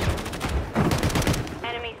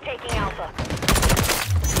 Enemies taking Alpha.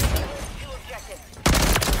 Two objectives.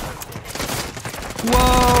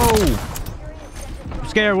 Whoa! I'm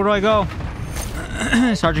scared. Where do I go?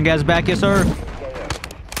 Sergeant Gaz back, yes sir.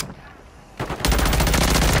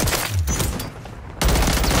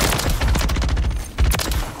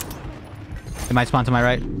 They might spawn to my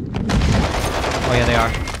right. Oh yeah, they are.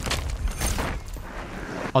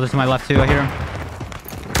 Oh, this is my left too. I hear him.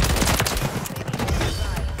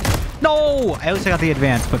 No! At least I got the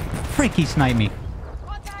advance, but freak, he sniped me.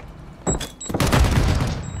 We're losing.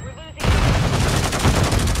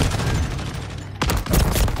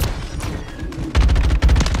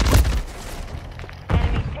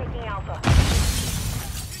 Enemies taking Alpha.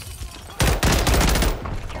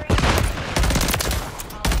 Securing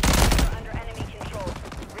Alpha under enemy control.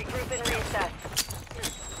 Regroup and reassess.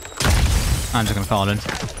 I'm just gonna call it in.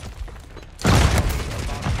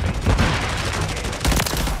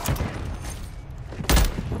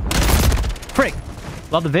 Frick!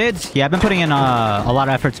 Love the vids. Yeah, I've been putting in a lot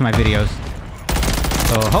of effort to my videos.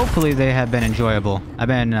 So hopefully they have been enjoyable. I've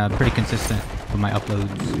been pretty consistent with my uploads.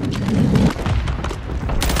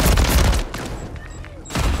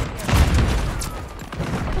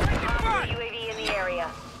 UAV in the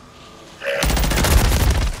area.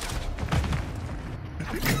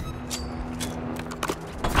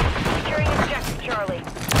 Securing objective Charlie.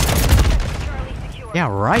 Objective Charlie secure. Yeah,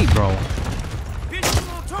 right, bro. Securing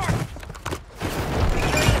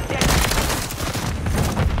objective.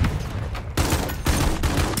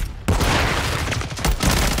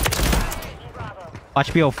 Bravo.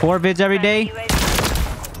 Watch BO4 vids every day. UAV.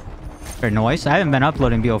 Very nice. I haven't been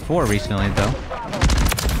uploading BO4 recently, though. Bravo.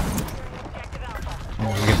 Objective Alpha.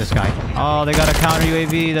 Oh, look at this guy. Oh, they got a counter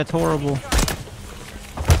UAV. That's horrible.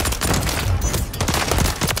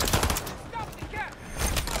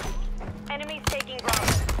 Enemies taking Bravo.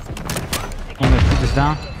 I'm gonna put this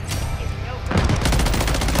down.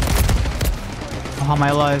 Oh, how am I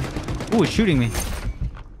alive? Ooh, it's shooting me.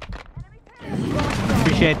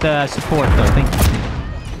 Appreciate the support, though. Thank you.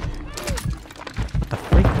 What the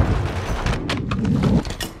freak?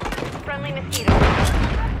 Friendly mosquito.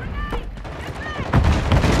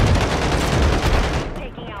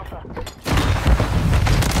 Taking Alpha.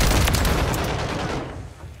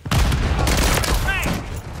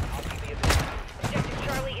 Objective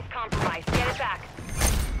Charlie is compromised. Get it back.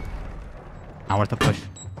 Not worth the push.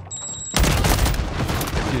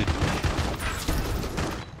 Dude.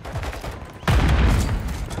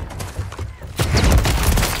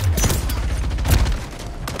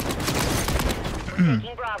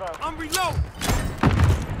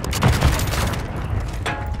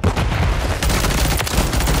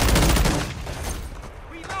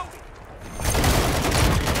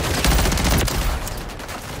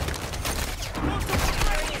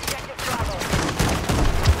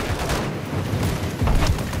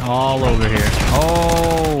 All over here.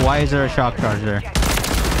 Oh, why is there a shock charge there?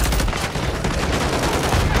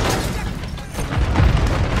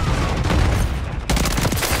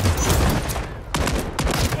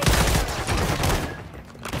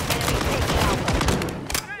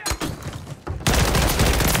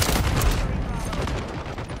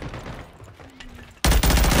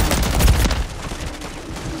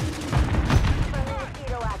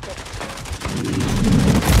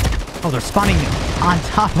 Oh, they're spawning on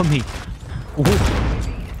top of me. Ooh.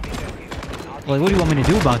 Like, what do you want me to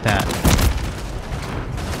do about that?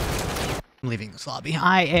 I'm leaving this lobby.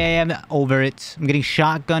 I am over it. I'm getting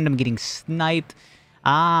shotgunned. I'm getting sniped.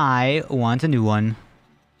 I want a new one.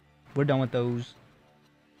 We're done with those.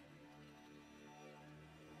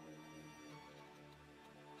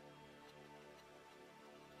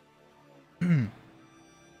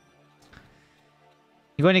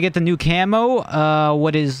 You're going to get the new camo?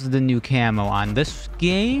 What is the new camo on this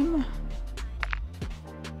game?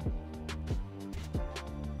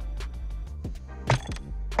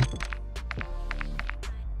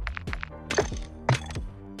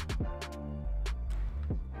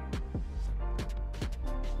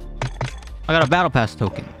 I got a battle pass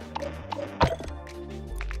token.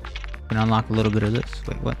 Can unlock a little bit of this.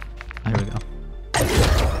 Wait, what? Oh, here we go.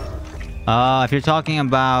 If you're talking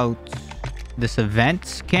about this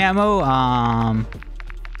event camo,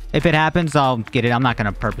 if it happens, I'll get it. I'm not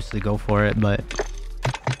gonna purposely go for it, but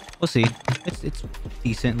we'll see. It's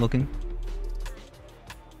decent looking.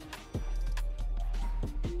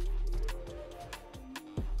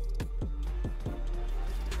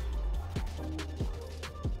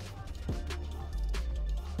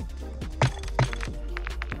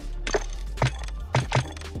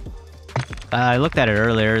 I looked at it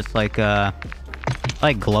earlier. It's like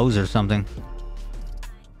glows or something.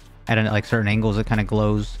 At like certain angles, it kind of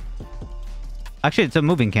glows. Actually, it's a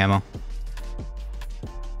moving camo.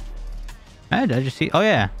 Did I just see? Oh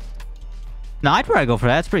yeah. No, I'd probably go for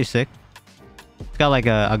that. It's pretty sick. It's got like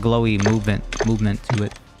a glowy movement to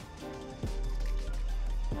it.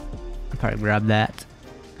 I'd probably grab that.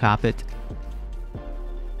 Cop it.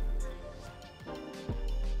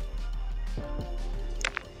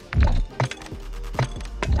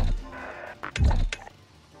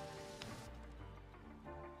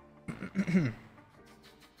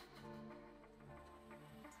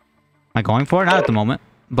 Am I going for it? Not at the moment,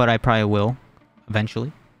 but I probably will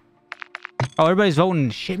eventually. Oh, everybody's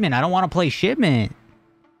voting shipment. I don't want to play shipment.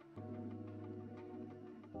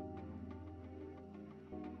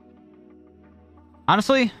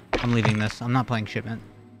 Honestly, I'm leaving this. I'm not playing shipment.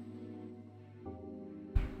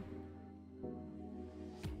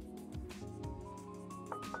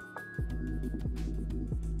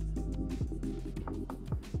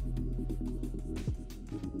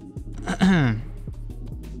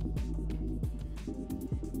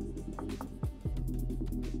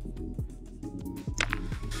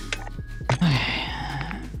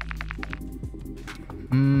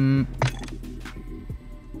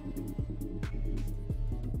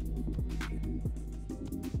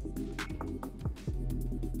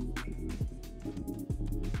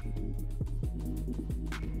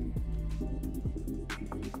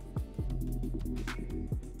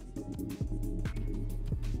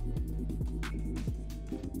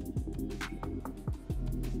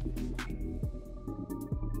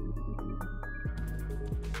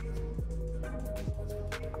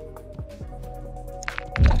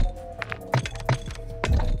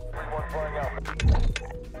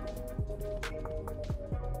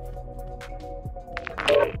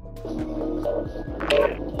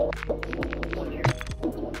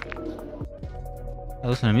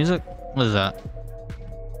 Listen to music? What is that?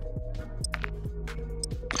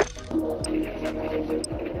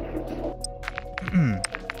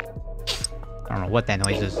 I don't know what that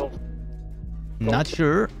noise is. Not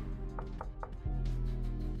sure.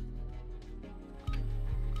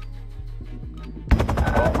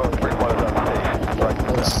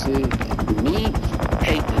 Let's see. Me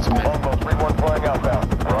hate this map. Longbow 3-1 flying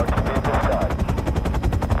outbound. We're on speed inside.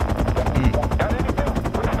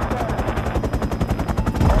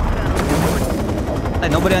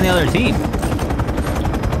 Like nobody on the other team.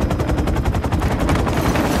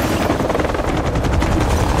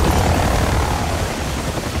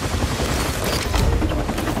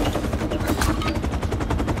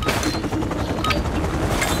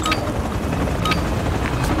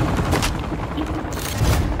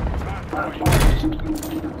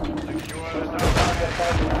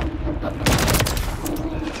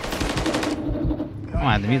 I'm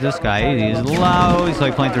gonna have to mute this guy. He's loud. He's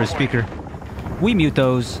like playing through a speaker. We mute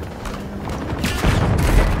those.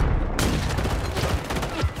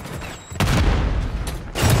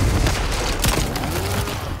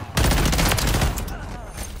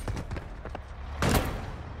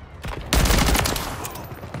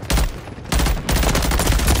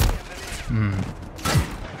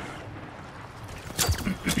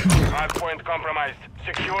 Hardpoint compromised.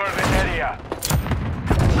 Secure the area.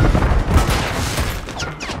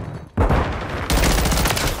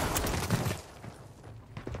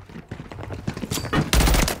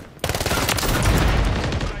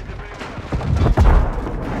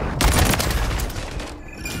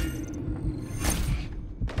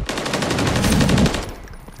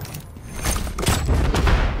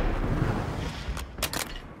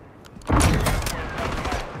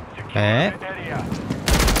 Okay.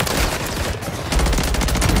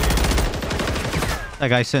 That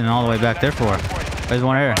guy's sitting all the way back there for. There's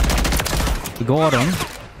one here. We go at him.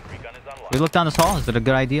 We look down this hall. Is it a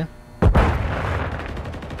good idea?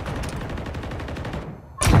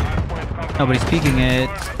 Nobody's peeking it.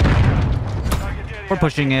 We're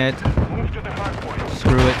pushing it.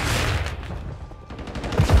 Screw it.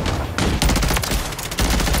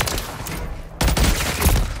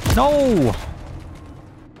 No!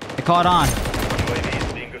 I caught on.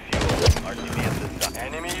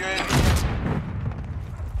 Enemy UAV.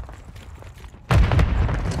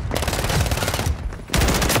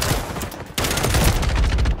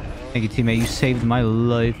 Thank you, teammate. You saved my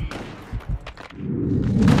life.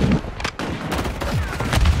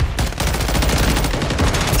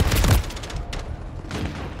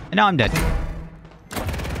 And now I'm dead.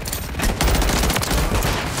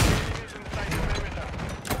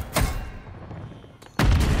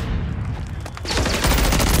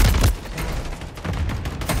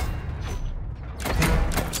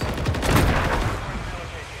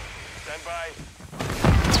 Stand by.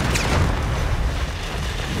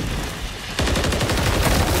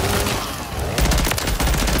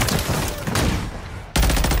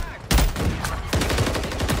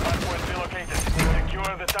 Hardpoint relocated.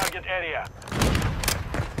 Secure the target area.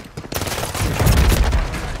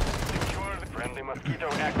 Secure the friendly mosquito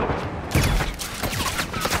active.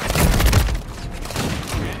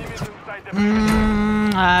 Enemies inside the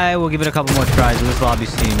I will give it a couple more tries. This lobby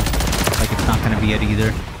seems like it's not going to be it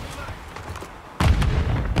either.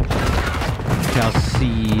 Shall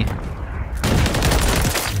see.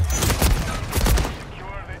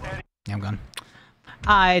 Yeah, I'm gone.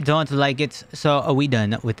 I don't like it. So are we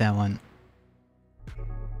done with that one?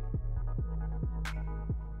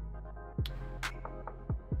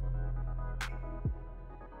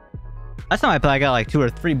 Last time I played, I got like 2 or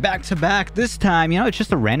 3 back to back. This time, you know, it's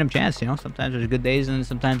just a random chance. You know, sometimes there's good days and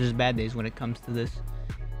sometimes there's bad days when it comes to this.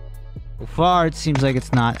 So far, it seems like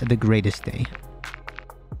it's not the greatest day.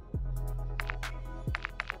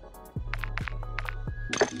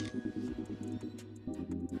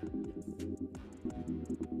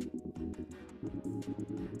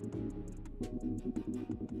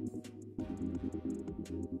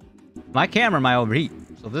 My camera might overheat.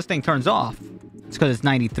 So if this thing turns off, it's because it's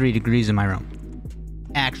 93 degrees in my room.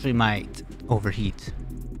 Actually might overheat.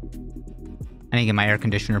 I need to get my air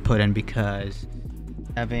conditioner put in because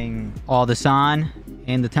having all this on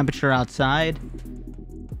and the temperature outside,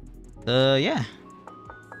 yeah.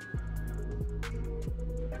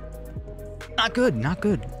 Not good, not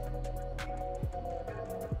good.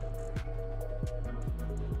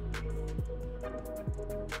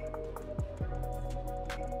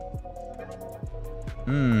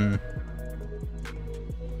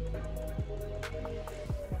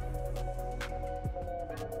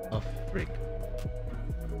 Oh, frick.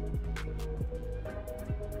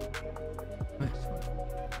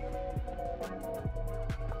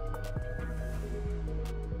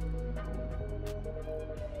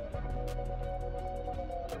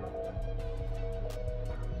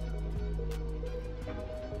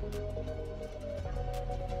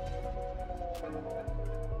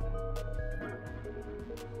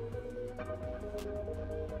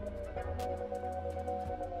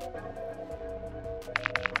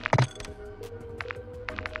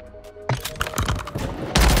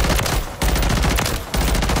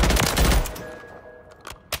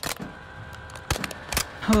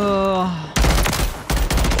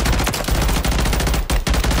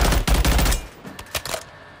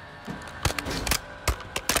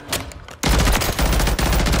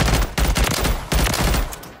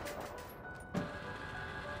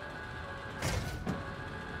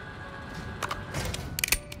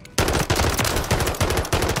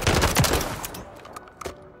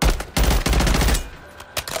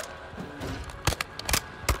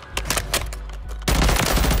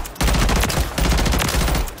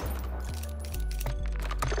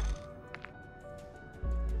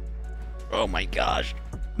 Oh my gosh.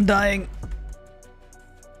 I'm dying.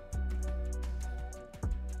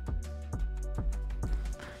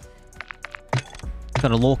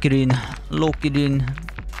 Gotta lock it in. Lock it in.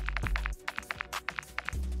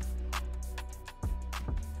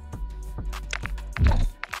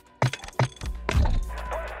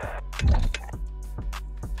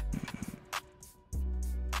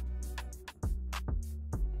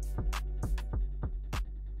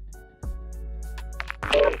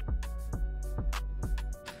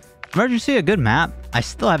 Emergency, a good map. I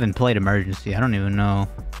still haven't played Emergency. I don't even know.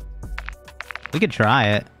 We could try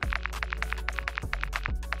it.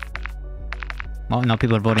 Well, no,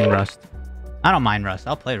 people are voting Rust. I don't mind Rust.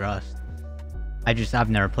 I'll play Rust. I've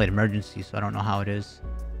never played Emergency, so I don't know how it is.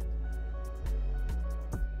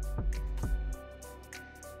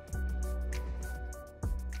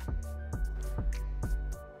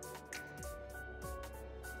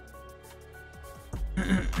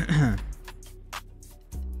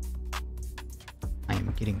 I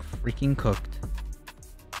am getting freaking cooked.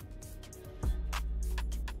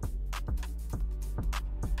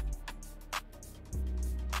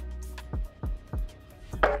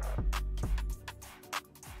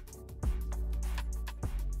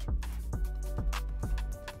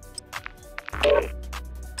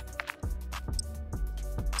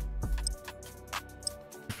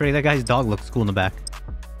 Afraid that guy's dog looks cool in the back.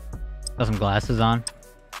 Got some glasses on.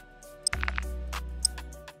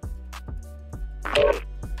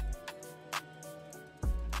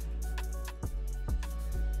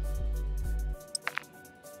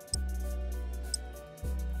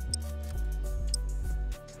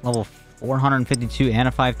 Level 452 and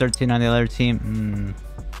a 513 on the other team.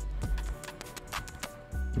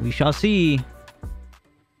 We shall see.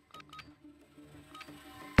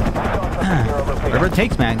 Whatever it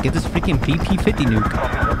takes, man. Get this freaking BP-50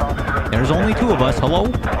 nuke. There's only 2 of us.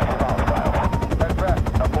 Hello?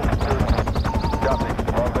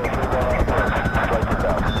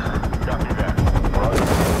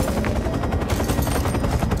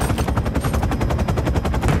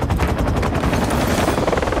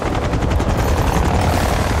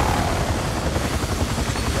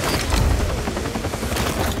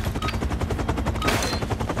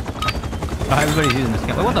 Oh, everybody's using this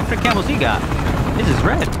camo. What the frick camos he got? This is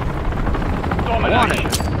red. I want it.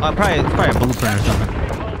 It's probably a blueprint or something.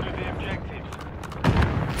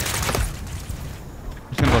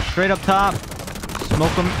 Just gonna go straight up top.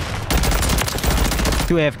 Smoke them.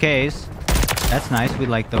 2 AFKs. That's nice. We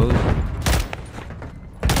like those.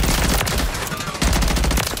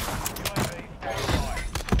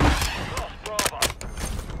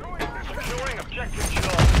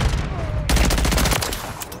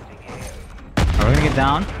 We're gonna get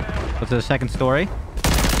down. Go to the second story.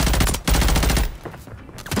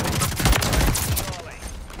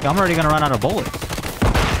 I'm already gonna run out of bullets.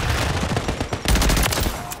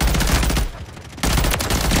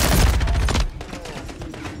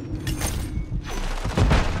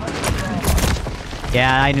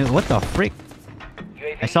 Yeah, I knew. What the freak?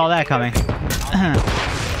 I saw that coming.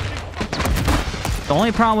 The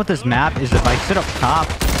only problem with this map is if I sit up top,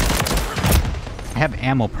 I have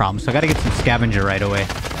ammo problems, so I gotta get some scavenger right away.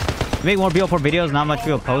 Make more BO4 videos, not much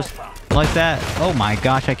people post like that. Oh my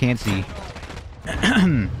gosh, I can't see.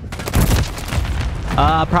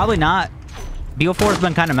 Probably not. BO4 has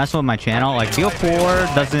been kind of messing with my channel. Like,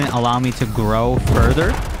 BO4 doesn't allow me to grow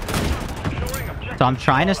further. So I'm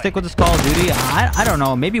trying to stick with this Call of Duty. I don't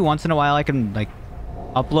know. Maybe once in a while I can, like,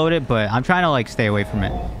 upload it, but I'm trying to, like, stay away from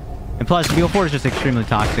it. And plus, BO4 is just extremely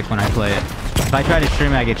toxic when I play it. If I try to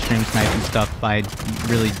stream it, I get stream sniped and stuff by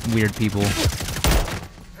really weird people.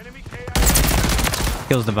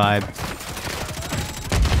 Kills the vibe.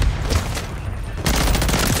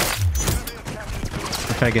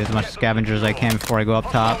 I'll try to get as much scavenger as I can before I go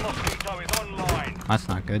up top. That's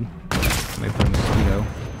not good. Let me put a mosquito.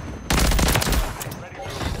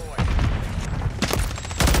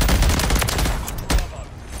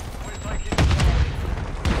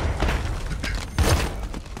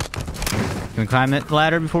 Can we climb that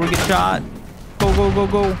ladder before we get shot? Go, go, go,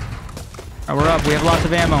 go. Alright, we're up. We have lots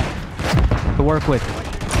of ammo to work with,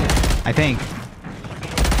 I think.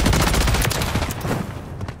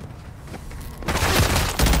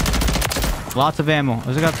 Lots of ammo.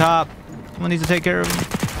 Let's look up top. Someone needs to take care of him.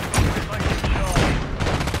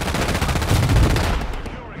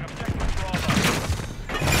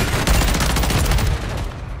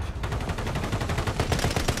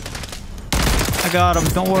 I got him.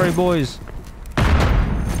 Don't worry, boys.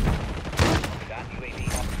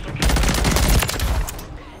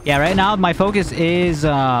 Yeah, right now my focus is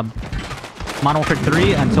Modern Warfare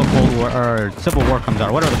 3 until Cold War or Civil War comes out,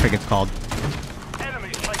 or whatever the frick it's called.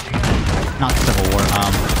 Not Civil War,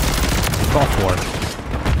 Gulf War.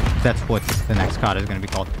 That's what the next COD is going to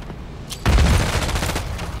be called.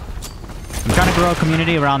 I'm trying to grow a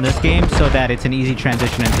community around this game so that it's an easy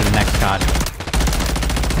transition into the next COD.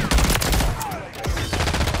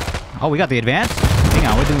 Oh, we got the advance? Hang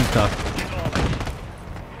on, we're doing stuff.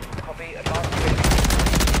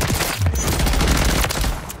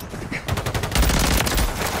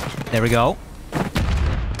 There we go.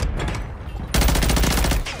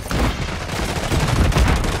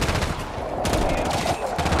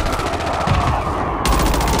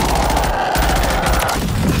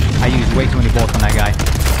 way too many bullets on that guy.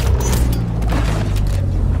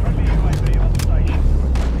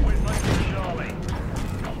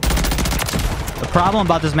 The problem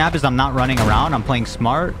about this map is I'm not running around. I'm playing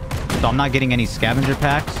smart, so I'm not getting any scavenger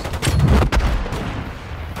packs.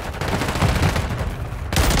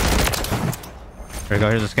 There we go.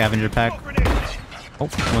 Here's a scavenger pack. Oh,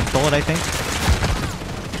 someone stole it, I think.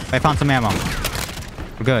 I found some ammo.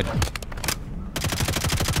 We're good.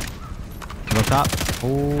 Go top.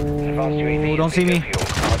 Oh, don't see me.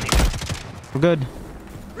 We're good.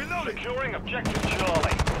 Securing objective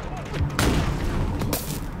Charlie.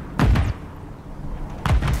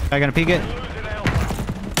 Guy gonna peek it.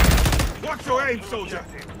 Watch your aim, soldier.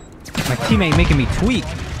 My teammate making me tweak.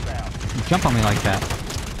 Jump on me like that.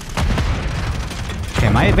 Okay,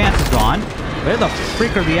 my advance is gone. Where the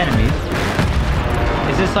freak are the enemies?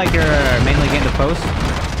 Is this like your mainly game to post?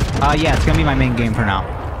 Yeah, it's gonna be my main game for now.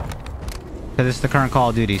 Because it's the current Call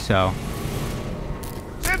of Duty, so.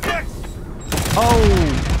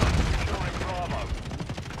 Oh!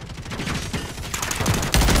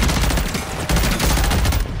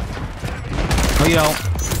 No, you don't.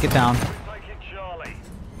 Get down.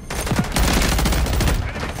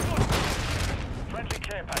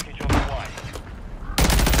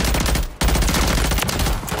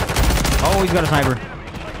 Oh, he's got a sniper.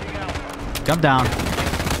 Jump down.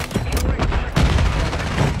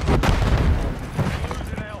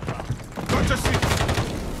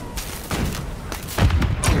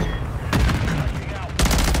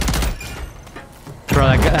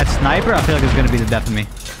 Bro, that sniper, I feel like it's gonna be the death of me.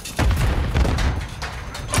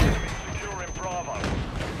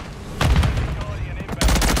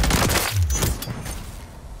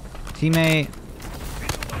 Teammate.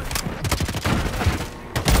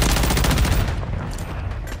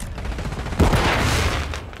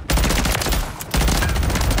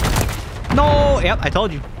 No! Yep, I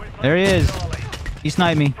told you. There he is. He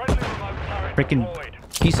sniped me. Freaking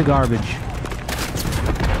piece of garbage.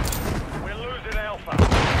 We're losing Alpha.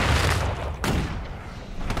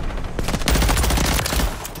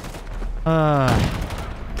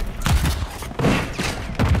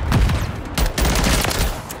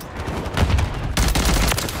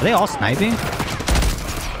 Are they all sniping?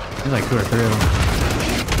 There's like 2 or 3 of them.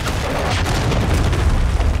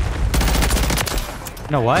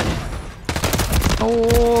 You know what?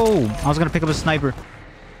 Oh, I was gonna pick up a sniper.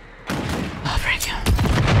 Oh, frick.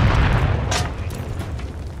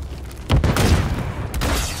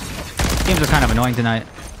 Games are kind of annoying tonight.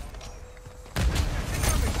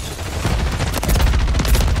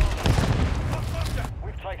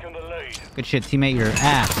 We've taken the lead. Good shit, teammate. Your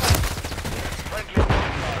ass.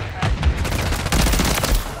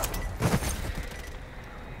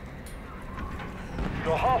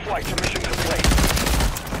 You're halfway to mission complete.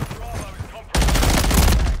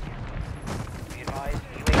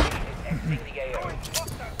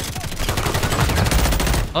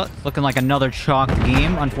 Oh, it's looking like another chalked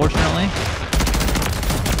game, unfortunately.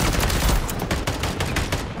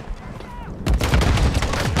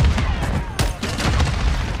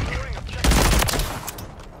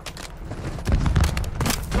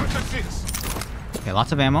 Okay,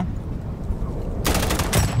 lots of ammo.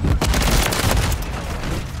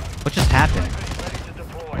 What just happened?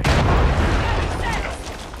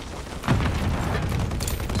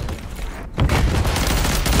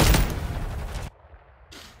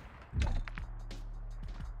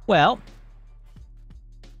 Well,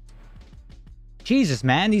 Jesus,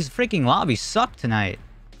 man, these freaking lobbies suck tonight.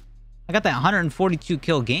 I got that 142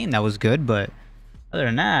 kill game. That was good, but other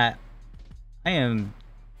than that, I am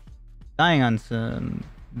dying on some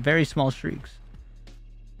very small streaks.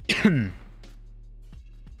 I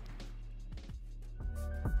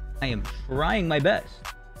am trying my best.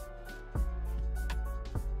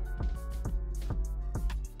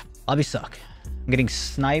 Lobbies suck. I'm getting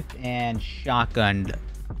sniped and shotgunned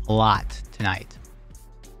a lot tonight.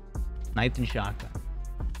 Sniped and shotgun.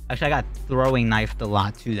 Actually, I got throwing knifed a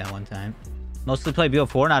lot too that one time. Mostly play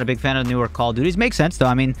BO4. Not a big fan of newer Call of Duties. Makes sense though.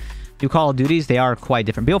 I mean, new Call of Duties, they are quite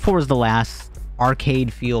different. BO4 was the last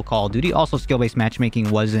arcade feel Call of Duty. Also, skill-based matchmaking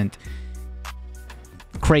wasn't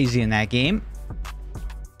crazy in that game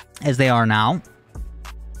as they are now.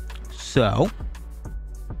 So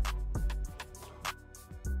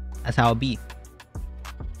that's how it be.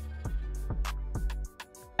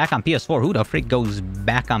 Back on PS4. Who the freak goes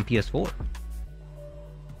back on PS4?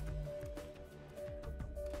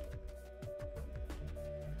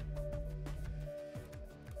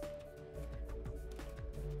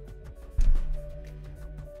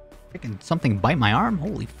 Freaking something bite my arm?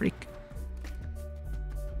 Holy freak.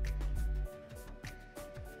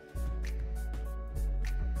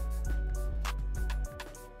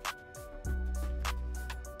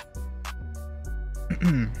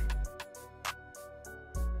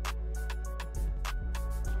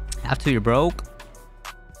 Have to, you're broke.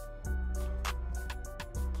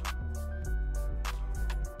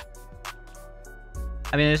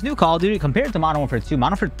 I mean, this new Call of Duty compared to Modern Warfare 2,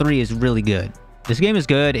 Modern Warfare 3 is really good. This game is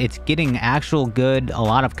good. It's getting actual good, a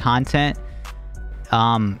lot of content.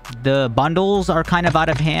 The bundles are kind of out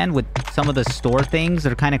of hand with some of the store things.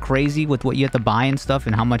 They're kind of crazy with what you have to buy and stuff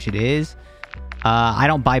and how much it is. I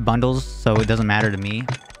don't buy bundles, so it doesn't matter to me.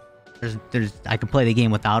 I can play the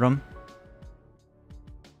game without them.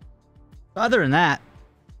 Other than that,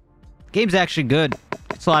 the game's actually good.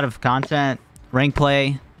 It's a lot of content, rank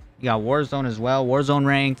play. You got Warzone as well, Warzone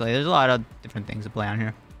ranked. Like, there's a lot of different things to play on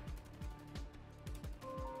here.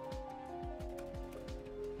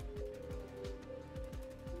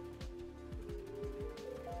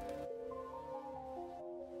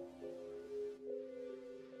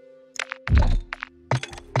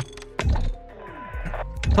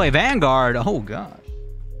 Play Vanguard. Oh gosh,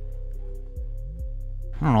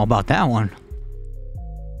 I don't know about that one.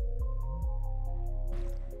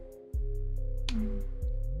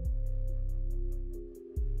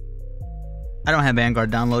 I don't have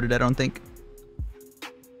Vanguard downloaded, I don't think.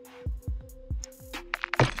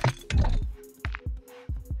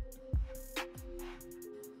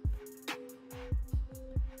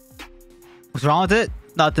 What's wrong with it?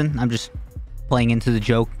 Nothing. I'm just playing into the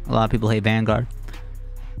joke. A lot of people hate Vanguard.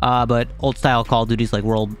 But old style Call of Duties like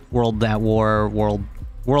World War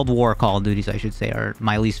Call of Duties, I should say, are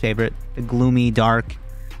my least favorite. The gloomy, dark.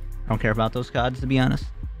 I don't care about those CODs, to be honest.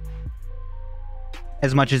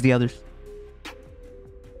 As much as the others.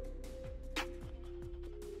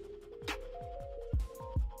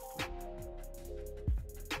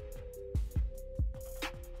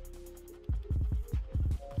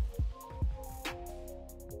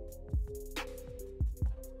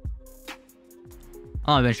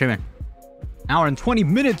 Oh, I've been streaming. An hour and 20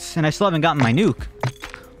 minutes, and I still haven't gotten my nuke.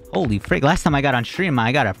 Holy frick! Last time I got on stream,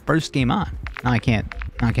 I got a first game on. Now I can't.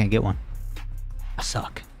 Now I can't get one. I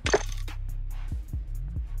suck.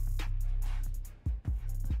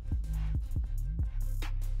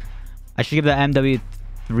 I should give the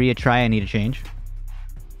MW3 a try. I need a change.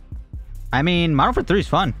 I mean, Modern Warfare 3 is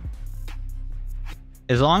fun.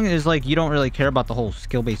 As long as like you don't really care about the whole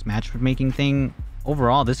skill-based matchmaking thing.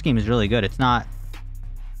 Overall, this game is really good. It's not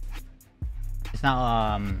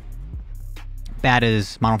bad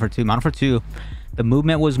as Modern Warfare 2. Modern Warfare 2, the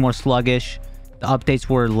movement was more sluggish. The updates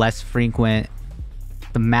were less frequent.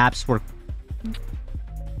 The maps were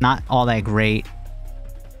not all that great.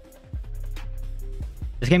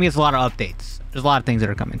 This game gets a lot of updates. There's a lot of things that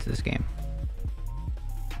are coming to this game.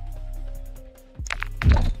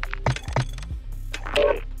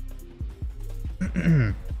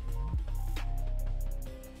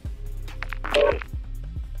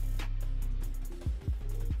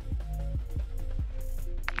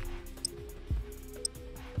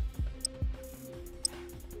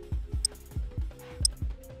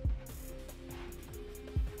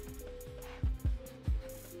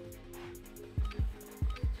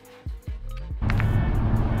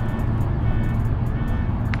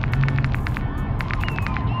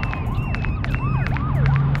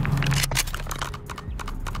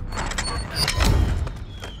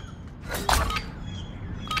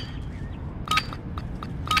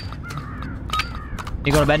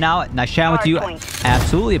 You go to bed now? Nice chatting with you.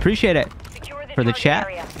 Absolutely appreciate it for the chat.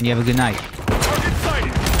 And you have a good night.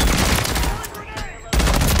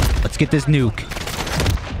 Let's get this nuke.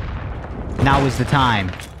 Now is the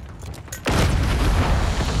time.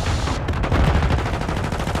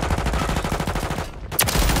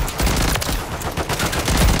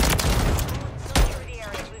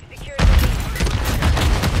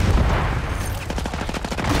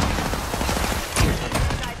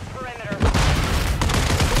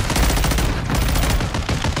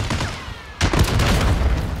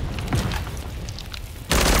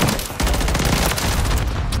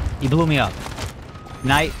 Blew me up.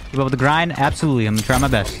 Night, keep up with the grind? Absolutely, I'm gonna try my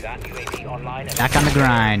best. Back on the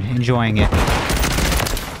grind, enjoying it.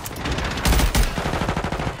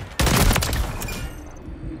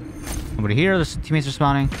 Nobody here, the teammates are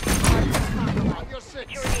spawning.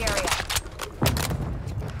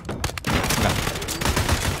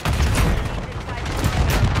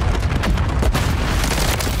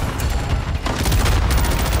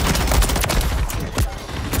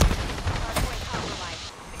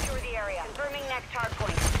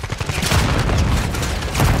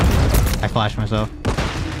 Flash myself.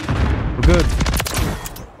 We're good.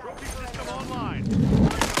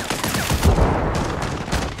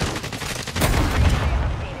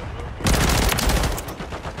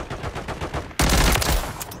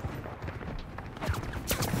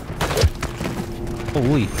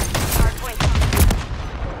 Holy. Hardpoint.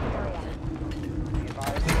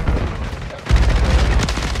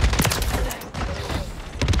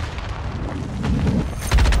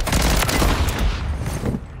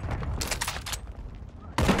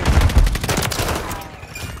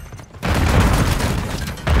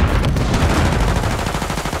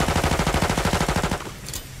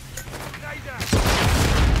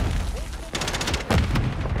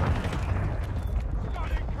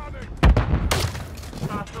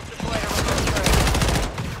 Hostile deployed a remote turret.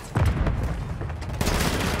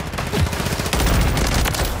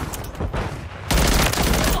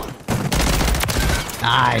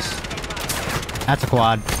 Nice. That's a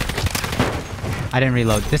quad. I didn't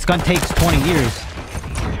reload. This gun takes 20 years.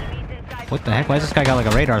 What the heck? Why does this guy got like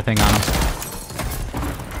a radar thing on him?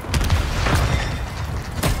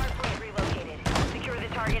 Hardpoint relocated. Secure the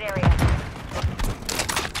target area.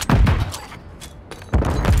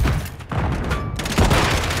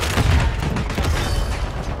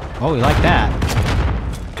 Oh, we like that.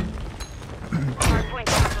 Hardpoint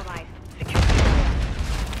compromised. Secure the area.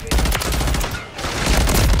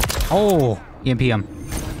 Oh, EMP him.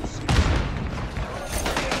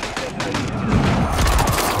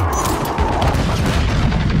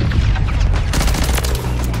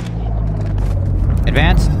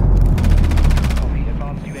 Advanced.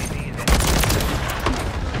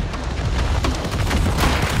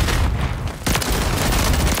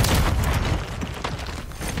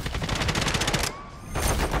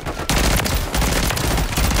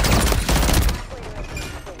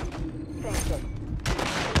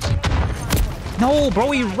 No, bro,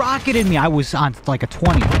 he rocketed me. I was on like a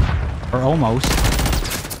 20. Or almost.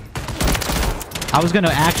 I was gonna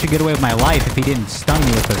actually get away with my life if he didn't stun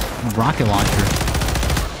me with a rocket launcher.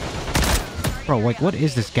 Bro, like, what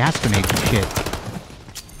is this gas grenade shit?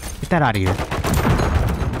 Get that out of here.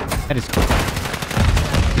 That is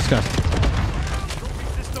disgusting.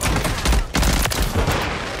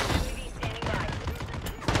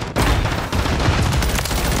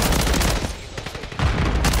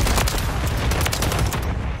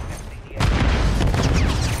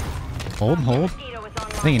 Hold. I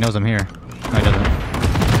think he knows I'm here. No, he doesn't.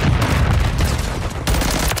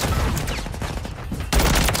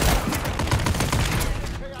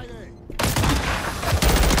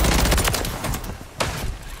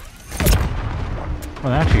 Oh,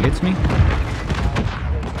 that actually hits me?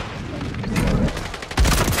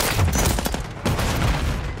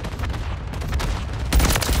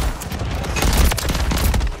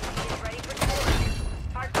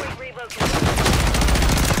 Hardpoint relocated.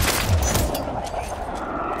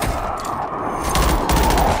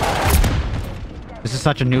 This is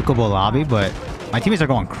such a nukeable lobby, but my teammates are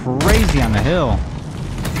going crazy on the hill.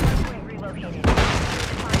 Hardpoint relocated.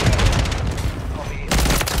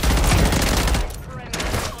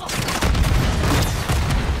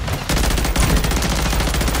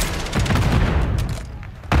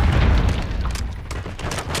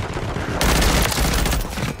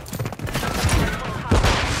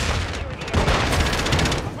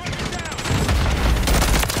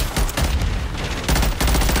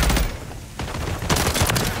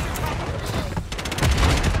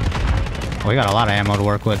 Oh, we got a lot of ammo to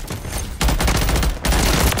work with.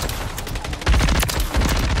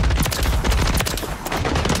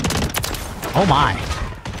 Oh my.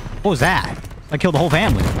 What was that? I killed the whole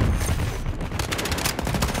family.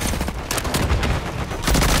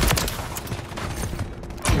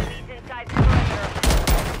 Enemies inside the perimeter.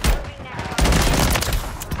 Moving now.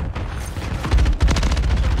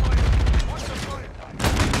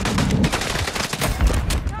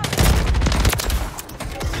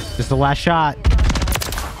 This is the last shot.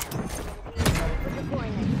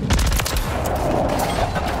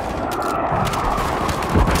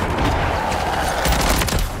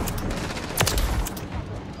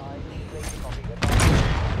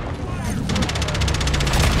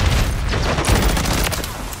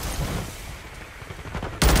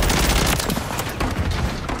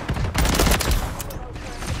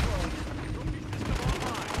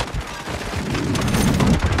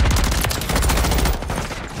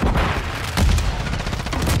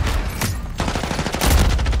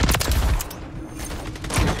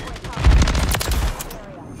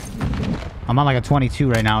 I'm on like a 22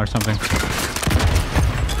 right now or something. Inside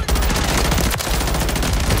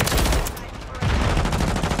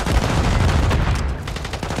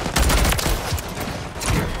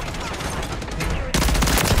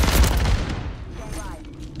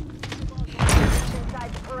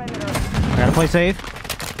the perimeter. I gotta play safe.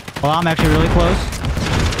 Well, I'm actually really close.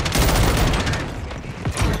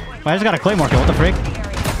 I just got a claymore kill. What the frick?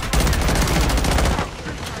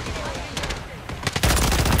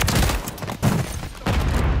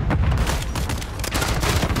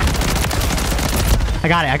 I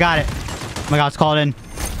got it. I got it. Oh my god, it's called in.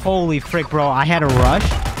 Holy frick, bro. I had to rush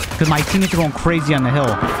because my teammates are going crazy on the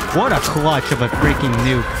hill. What a clutch of a freaking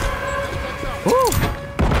nuke.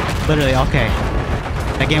 Woo! Literally, okay.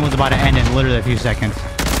 That game was about to end in literally a few seconds.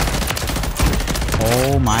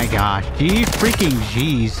 Oh my gosh. G freaking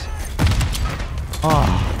G's.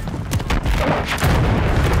 Oh.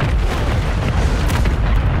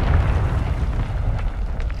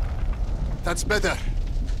 That's better.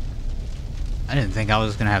 I didn't think I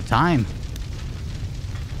was going to have time.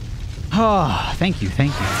 Oh, thank you.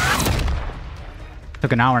 Thank you.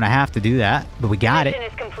 Took an hour and a half to do that, but we got it.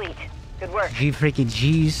 Mission is complete. Good work. G freaking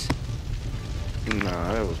G's.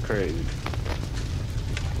 Nah, that was crazy.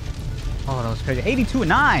 Oh, that was crazy.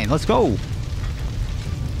 82-9. Let's go.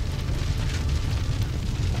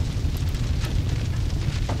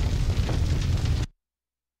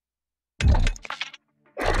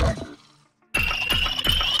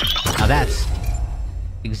 Now that's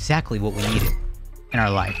exactly what we needed in our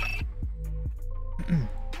life.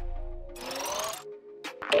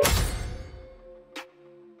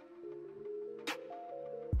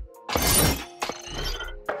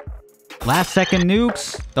 Last second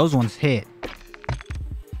nukes, those ones hit.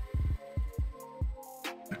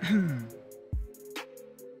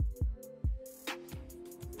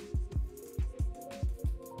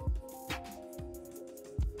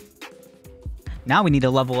 Now we need to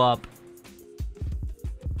level up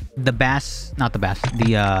the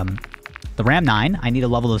the Ram 9. I need to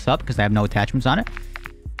level this up because I have no attachments on it.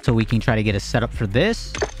 So we can try to get a setup for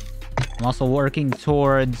this. I'm also working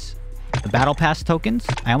towards the Battle Pass tokens.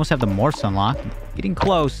 I almost have the Morse unlocked. Getting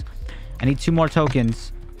close. I need 2 more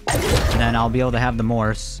tokens. And then I'll be able to have the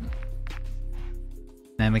Morse.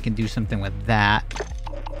 Then we can do something with that.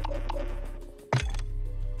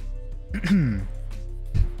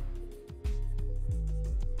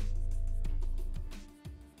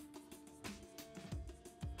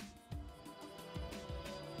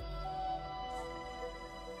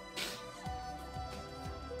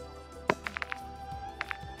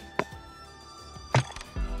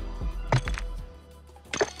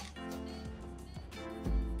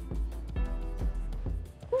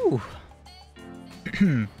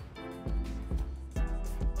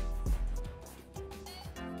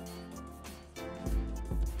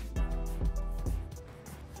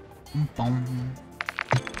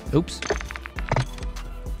 Oops.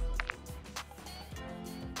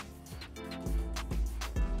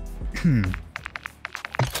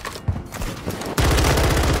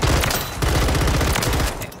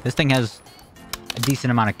 This thing has a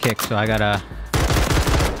decent amount of kick, so I gotta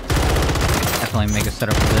definitely make a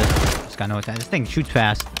setup for this. Just gotta know what that. This thing shoots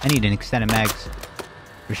fast. I need an extended mags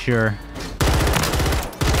for sure.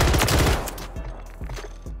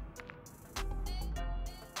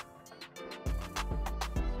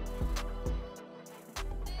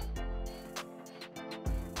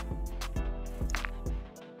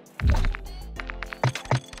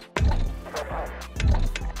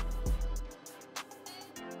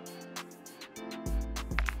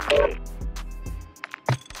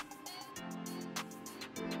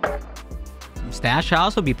 Stash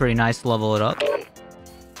house would be pretty nice to level it up.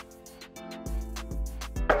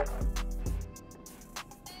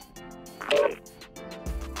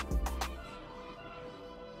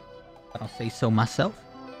 I'll say so myself.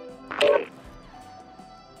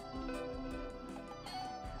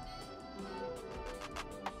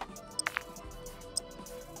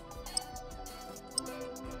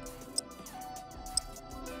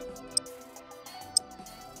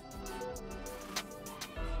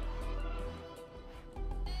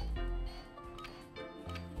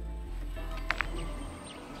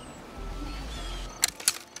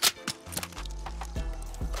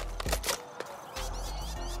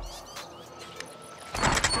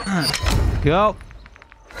 Go.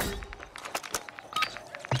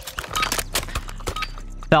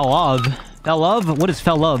 Fell love. Fell love? What is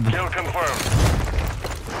fell love? Kill confirmed.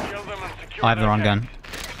 Kill them and secure Oh, I have the wrong their gun.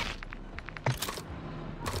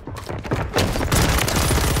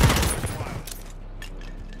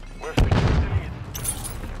 We're securing the lead.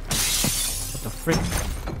 What the frick?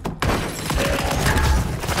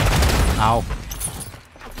 Ow.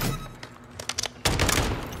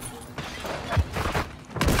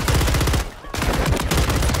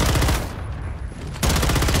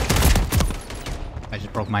 I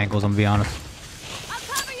just broke my ankles, I'm gonna be honest. I'll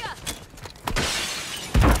cover you.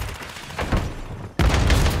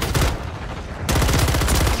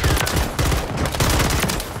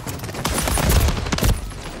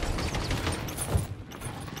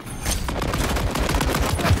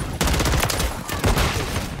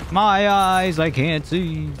 My eyes, I can't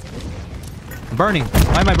see. I'm burning.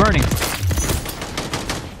 Why am I burning?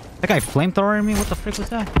 That guy flamethrower me? What the frick was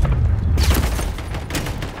that?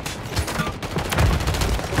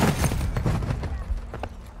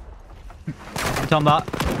 You talking about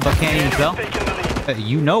can't even spell?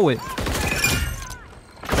 You know it.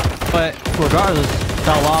 But regardless,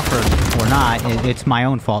 fell off or not, it's my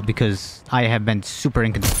own fault because I have been super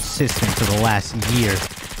inconsistent for the last year.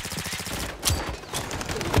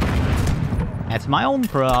 That's my own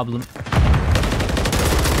problem.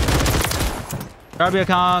 RB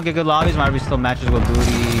account, get good lobbies. My RB still matches with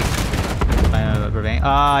booty.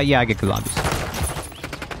 Yeah, I get good lobbies.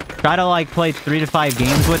 Try to like play 3 to 5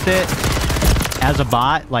 games with it as a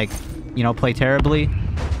bot. Like, you know, play terribly.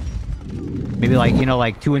 Maybe like, you know,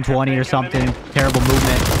 like 2 and 20 or something. Terrible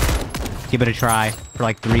movement. Give it a try for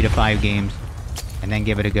like 3 to 5 games, and then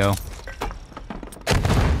give it a go.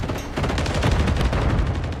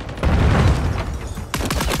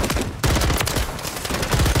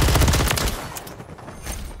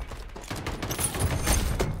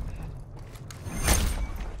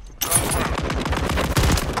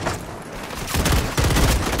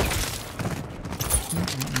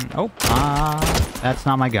 Oh, that's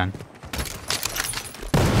not my gun.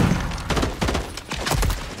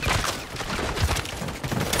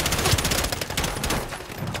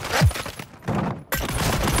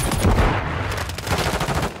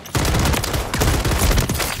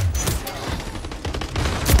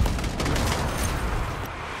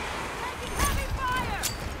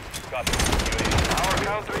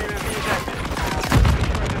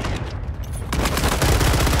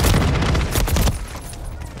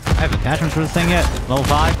 I have attachments for this thing yet? Level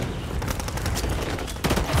 5?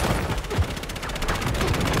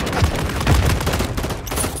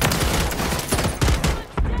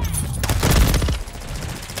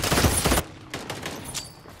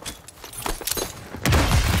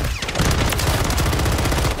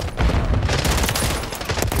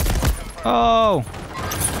 Oh!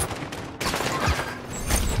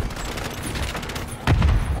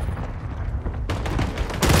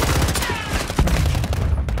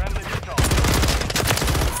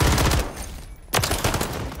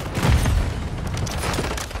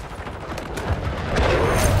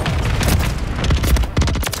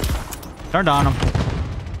 Turned on him.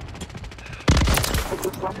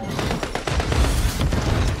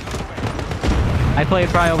 I played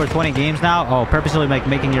probably over 20 games now. Oh, purposely like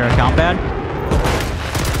making your account bad.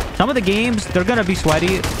 Some of the games, they're gonna be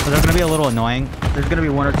sweaty, or they're gonna be a little annoying. There's gonna be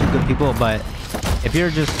 1 or 2 good people, but if you're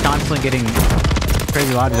just constantly getting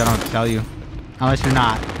crazy lobbies, I don't know what to tell you. Unless you're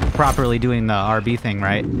not properly doing the RB thing,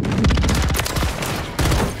 right?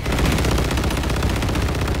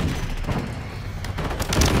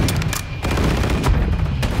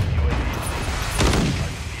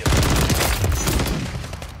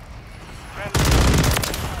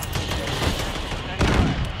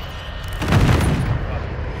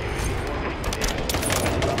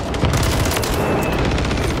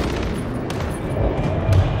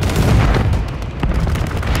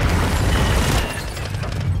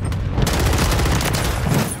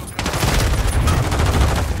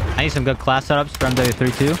 I need some good class setups for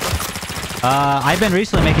MW3 too. I've been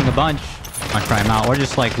recently making a bunch. I'll try them out, or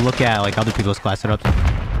just like look at like other people's class setups,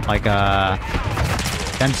 like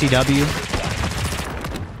MCW,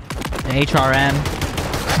 the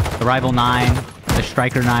HRM, the Rival 9, the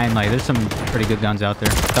Striker 9. Like, there's some pretty good guns out there.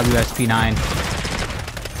 WSP 9.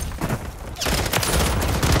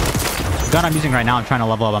 The gun I'm using right now, I'm trying to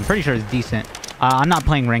level up. I'm pretty sure it's decent. I'm not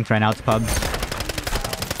playing ranked right now. It's pubs.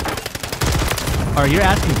 Or you're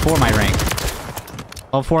asking for my rank.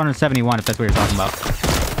 Oh, 471 if that's what you're talking about.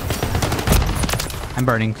 I'm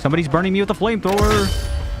burning. Somebody's burning me with a flamethrower.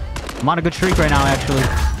 I'm on a good streak right now, actually.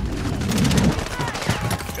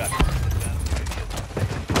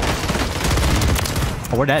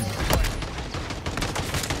 Oh, we're dead.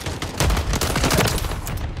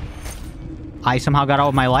 I somehow got out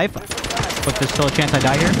of my life. But there's still a chance I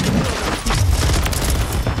die here.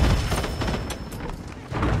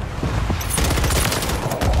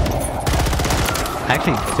 I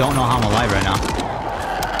actually don't know how I'm alive right now.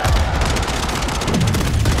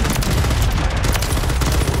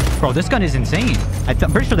 Bro, this gun is insane. I'm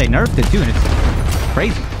pretty sure they nerfed it too, and it's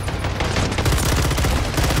crazy.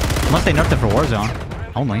 Unless they nerfed it for Warzone.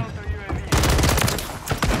 Only.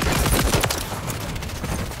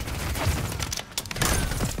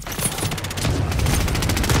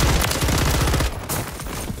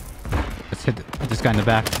 Let's hit this guy in the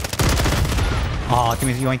back. Oh,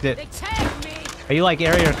 Timmy yoinked it. Are you like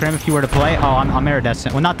area or crim if you were to play? Oh, I'm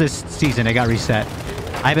iridescent. Well, not this season. It got reset.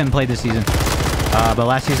 I haven't played this season. But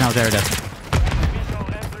last season I was iridescent.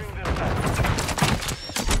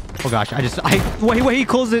 Oh gosh, wait,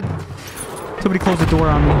 close it. Somebody close the door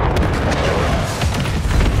on me.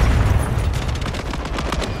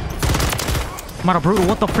 I'm out of brutal.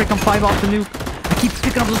 What the frick? I'm 5 off the nuke. I keep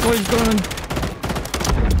picking up the toys gun.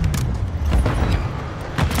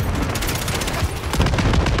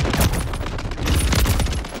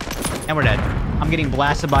 And we're dead. I'm getting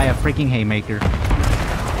blasted by a freaking haymaker.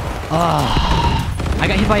 I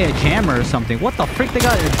got hit by a jammer or something. What the frick? They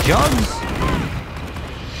got jugs?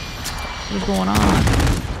 What's going on?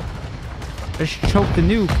 Just choked the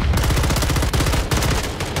nuke.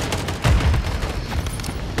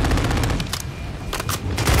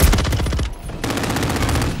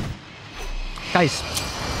 Guys,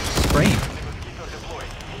 spraying.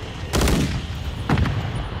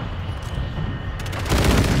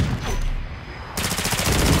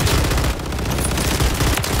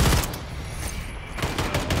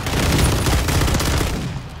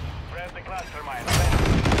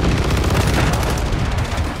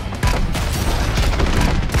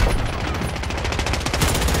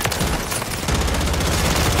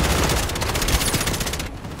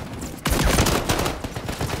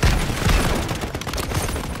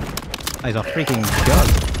 He's a freaking jug.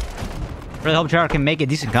 Really hope Treyarch can make a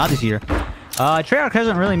decent COD this year. Treyarch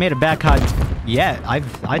hasn't really made a bad COD yet.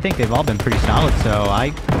 I think they've all been pretty solid, so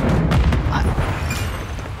I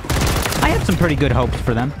have some pretty good hopes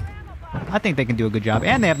for them. I think they can do a good job,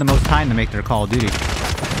 and they have the most time to make their Call of Duty.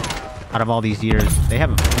 Out of all these years, they've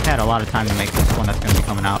had a lot of time to make this one that's going to be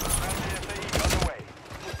coming out.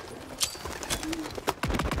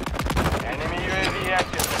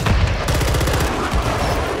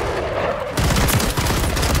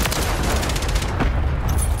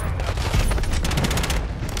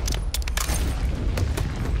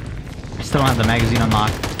 Still don't have the magazine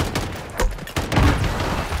unlocked.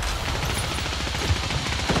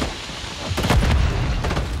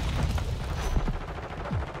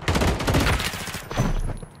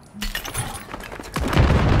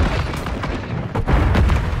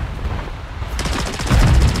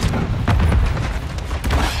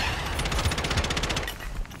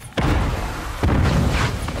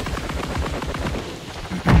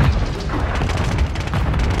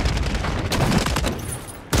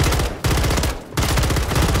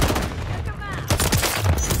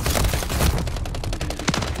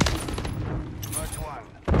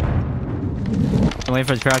 Waiting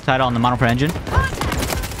for the Treyarch title on the monoper engine.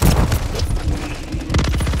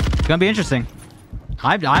 It's gonna be interesting.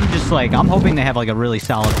 I'm just like, I'm hoping they have like a really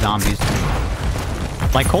solid zombies.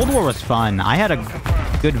 Like Cold War was fun. I had a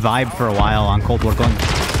good vibe for a while on Cold War. Like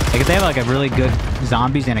if they have like a really good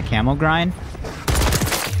zombies and a camo grind,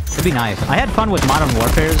 it'd be nice. I had fun with Modern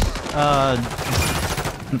Warfare's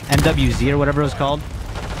MWZ or whatever it was called,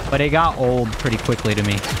 but it got old pretty quickly to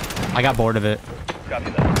me. I got bored of it.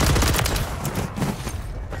 Copy that.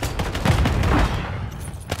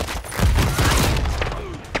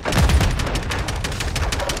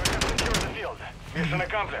 Mission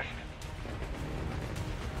accomplished.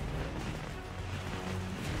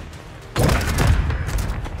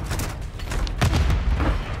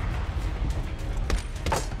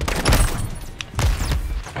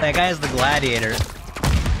 That guy is the gladiator.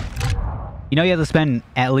 You know you have to spend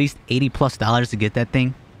at least $80+ to get that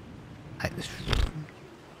thing?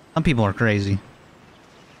 Some people are crazy.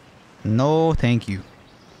 No, thank you.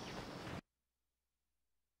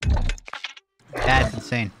 That's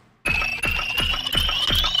insane.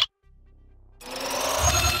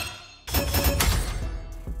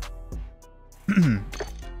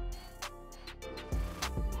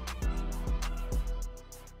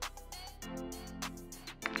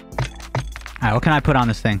 Alright, what can I put on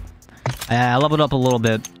this thing? I leveled up a little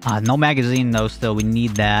bit. No magazine though, still. We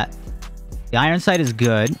need that. The iron sight is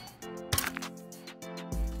good.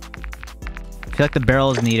 I feel like the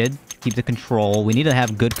barrel is needed. Keep the control. We need to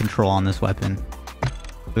have good control on this weapon.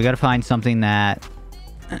 We gotta find something that...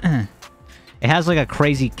 it has like a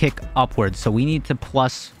crazy kick upwards, so we need to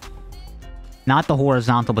plus... not the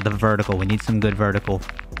horizontal, but the vertical. We need some good vertical.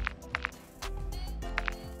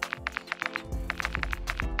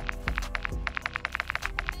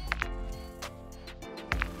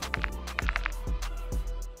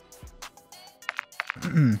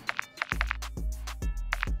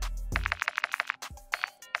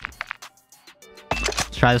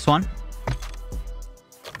 Let's try this one.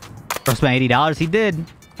 Bro spent $80. He did.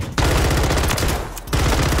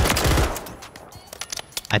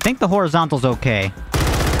 I think the horizontal's okay.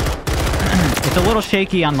 It's a little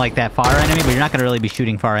shaky on like that far enemy, but you're not gonna really be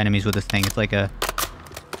shooting far enemies with this thing. It's like a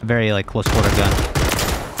very like close quarter gun.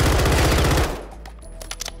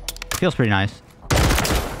 Feels pretty nice.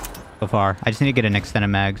 so far. I just need to get an extended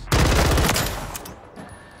mags.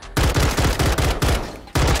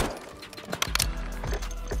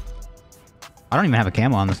 I don't even have a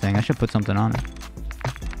camo on this thing. I should put something on it.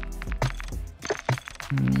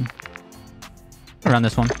 I'll run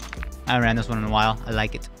this one. I haven't ran this one in a while. I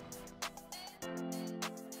like it.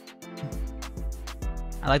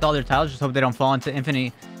 I liked all their tiles. Just hope they don't fall into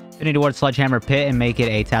Infinity Ward Sledgehammer Pit and make it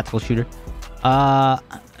a tactical shooter.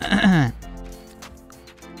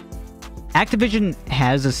 Activision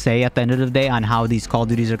has a say at the end of the day on how these Call of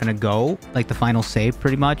Duties are going to go. Like the final say,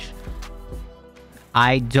 pretty much.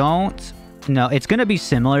 I don't know. It's going to be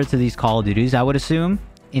similar to these Call of Duties, I would assume,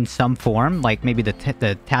 in some form. Like maybe the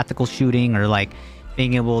tactical shooting or like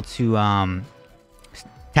being able to...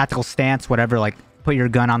 tactical stance, whatever. Like put your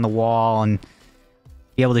gun on the wall and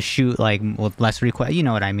be able to shoot like with less recoil. You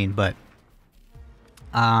know what I mean, but...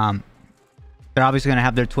 they're obviously going to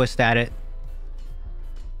have their twist at it.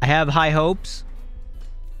 I have high hopes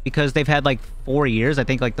because they've had like 4 years, I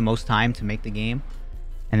think, like the most time to make the game.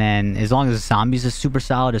 And then as long as the zombies is super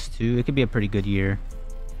solid as 2, it could be a pretty good year.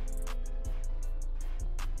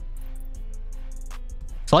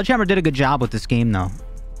 Sledgehammer did a good job with this game though.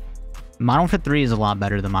 Modern Warfare 3 is a lot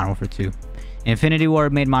better than Modern Warfare 2. Infinity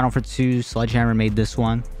Ward made Modern Warfare 2, Sledgehammer made this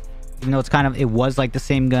one. Even though it's kind of, it was like the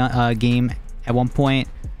same game at one point.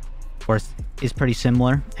 Of course, is pretty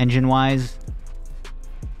similar engine-wise.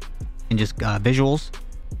 And just visuals.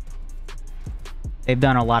 They've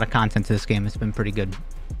done a lot of content to this game. It's been pretty good.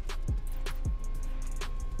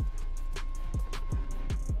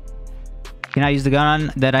 Can I use the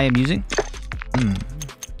gun that I am using?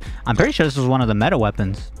 I'm pretty sure this was one of the meta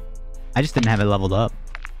weapons. I just didn't have it leveled up.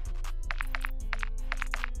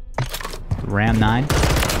 Ram 9.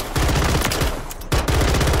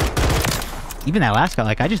 Even that last guy,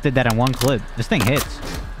 like I just did that in one clip. This thing hits.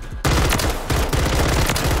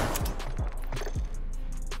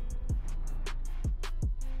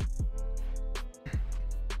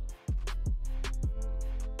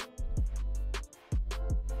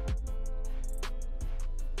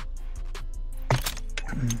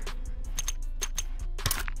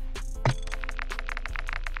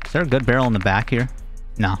 Is there a good barrel in the back here?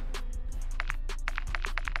 No.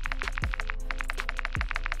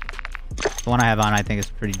 The one I have on, I think, is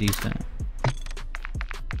pretty decent.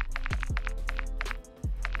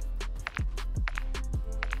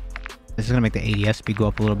 This is gonna make the ADS speed go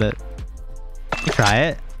up a little bit. Try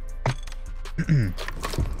it.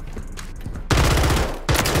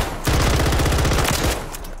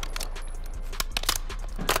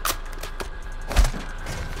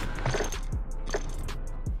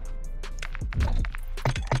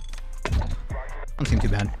 Doesn't seem too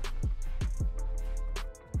bad.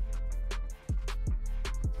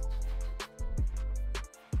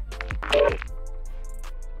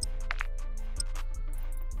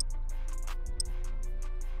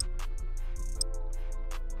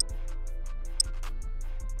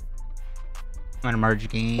 I'm gonna merge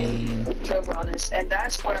game. And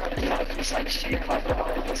that's where it's like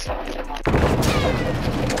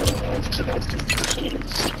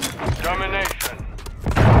Domination.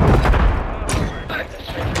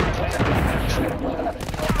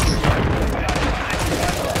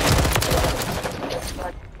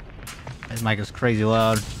 This mic is crazy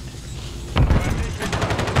loud.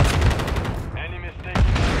 Any mistake?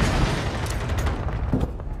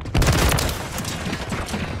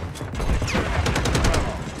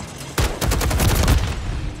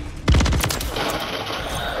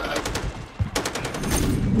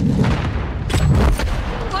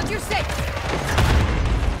 Plug your six.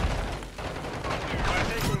 We're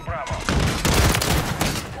taking Bravo.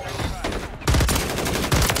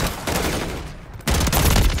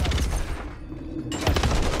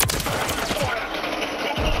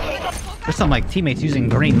 There's some like teammates using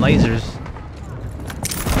green lasers.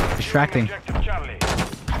 Distracting. Objective Charlie.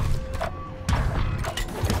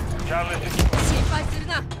 Charlie,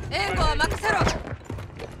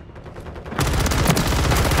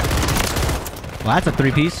 Well, that's a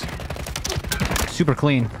 3-piece. Super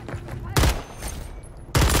clean.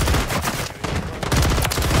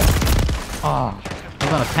 Oh, I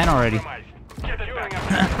was on a 10 already.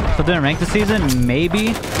 So didn't rank this season?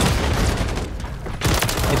 Maybe.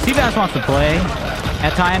 If Seabass wants to play,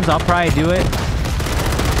 at times I'll probably do it.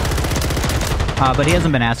 But he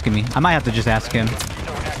hasn't been asking me. I might have to just ask him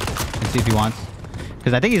and see if he wants.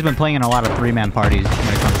 Because I think he's been playing in a lot of 3-man parties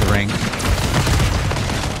when it comes to rank.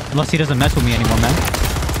 Unless he doesn't mess with me anymore, man.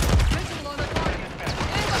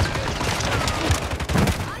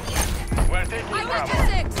 we're taking Bravo.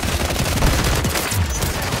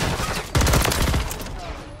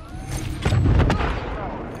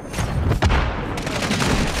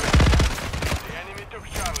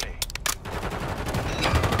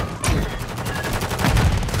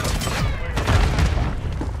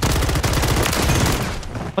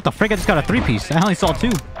 What the frick? I just got a 3-piece. I only saw 2.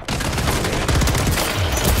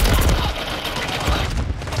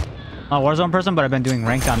 Warzone person, but I've been doing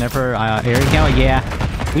ranked on there for area count.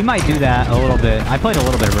 Yeah, we might do that a little bit. I played a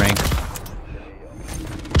little bit of ranked.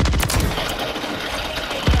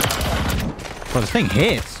 Bro, this thing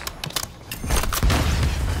hits.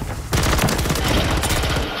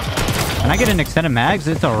 When I get an extended mags,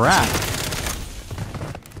 it's a wrap.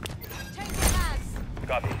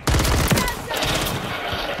 Copy.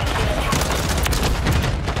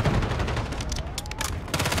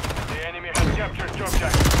 The enemy has captured your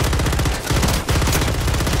objective.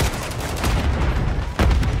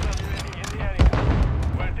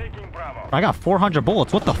 We're taking Bravo. I got 400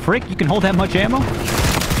 bullets. What the frick? You can hold that much ammo?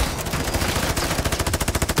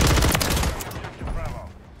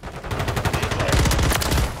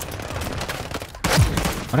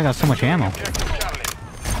 But I got so much ammo.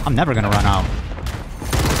 I'm never gonna run out.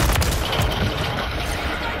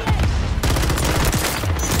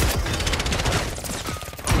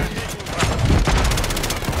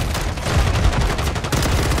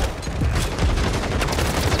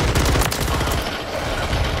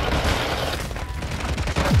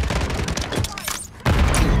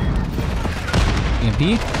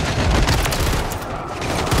 EMP?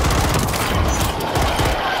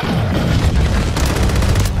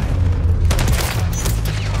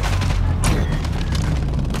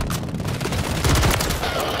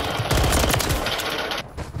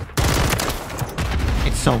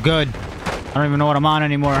 So good. I don't even know what I'm on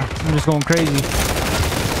anymore. I'm just going crazy.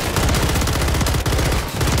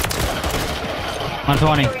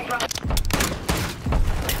 120.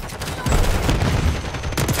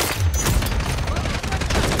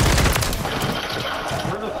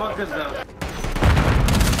 Where the fuck is that?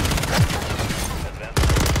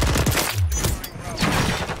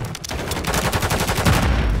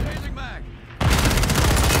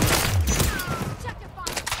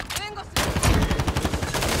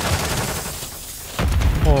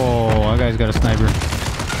 Oh, that guy's got a sniper.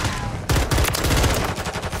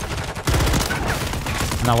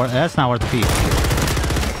 That's not worth the peek.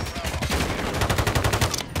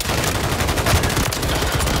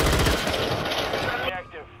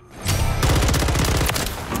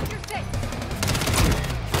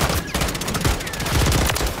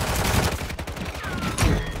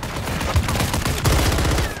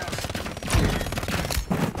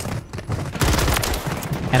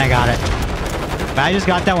 And I got it. I just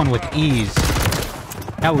got that one with ease.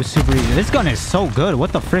 That was super easy. This gun is so good.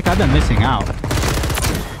 What the frick? I've been missing out.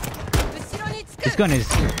 This gun is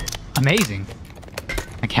amazing.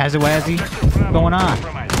 Like Hazawazzy. What's going on?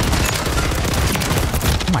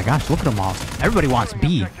 Oh my gosh, look at them all. Everybody wants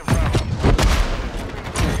B.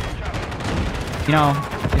 You know,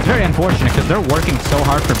 it's very unfortunate because they're working so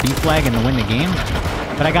hard for B flag and to win the game.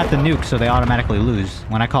 But I got the nuke, so they automatically lose.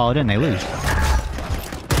 When I call it in, they lose.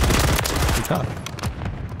 Too tough.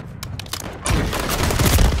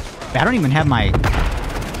 I don't even have my...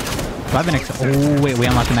 So I've been... Oh, wait, we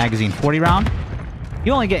unlocked the magazine. 40 round?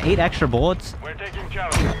 You only get 8 extra bullets. We're taking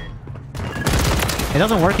Charlie. It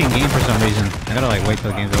doesn't work in game for some reason. I gotta like wait till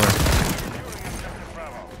the game's over.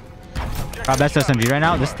 Our best SMG right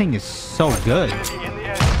now. This thing is so good.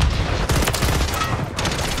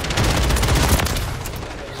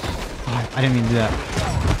 Oh, I didn't mean to do that.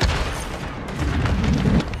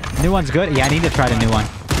 New one's good? Yeah, I need to try the new one.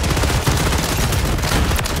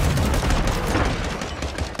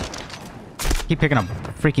 Keep picking up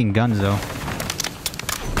freaking guns though.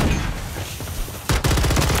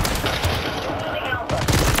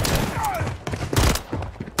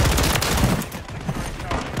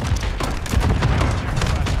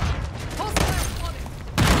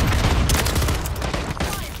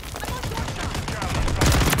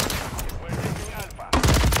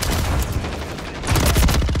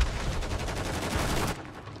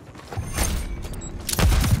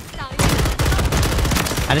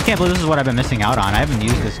 I just can't believe this is what I've been missing out on. I haven't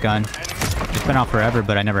used this gun. It's been out forever,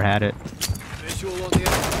 but I never had it.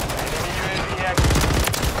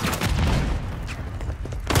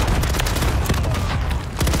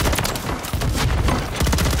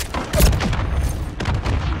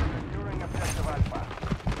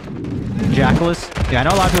 Jackalus? Yeah, I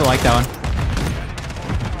know a lot of people like that one.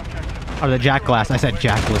 Or the Jack Glass. I said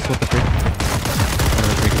Jackalus. What the frick? Whatever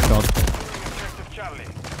the frick it's called.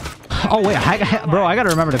 Oh wait, bro, I gotta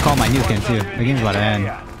remember to call my nuke in too. The game's about to end.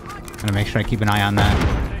 I'm gonna make sure I keep an eye on that.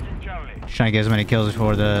 Just trying to get as many kills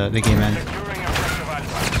before the game ends.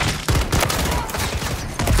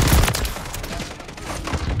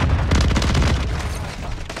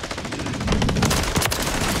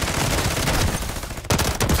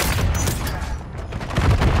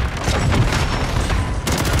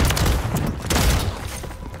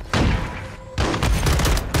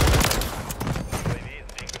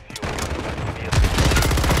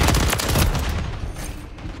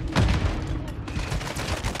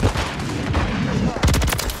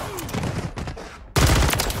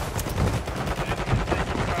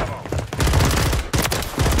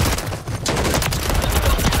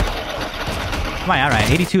 Am I alright?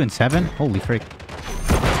 82 and 7? Holy frick.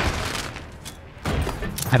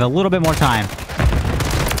 I have a little bit more time.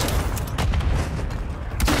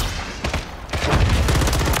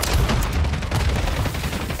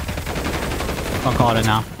 I'll call it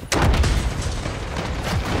now.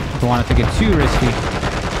 Don't want it to get too risky.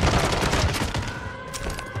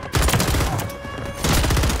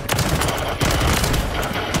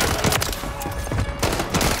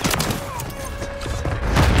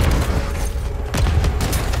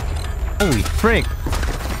 Holy frick.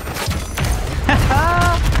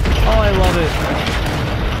 Oh, I love it.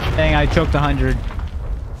 Dang, I choked 100.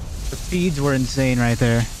 The feeds were insane right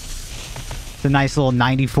there. It's a nice little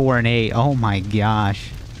 94 and 8. Oh my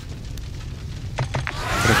gosh.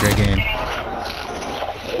 What a great game.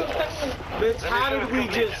 Bitch, how did we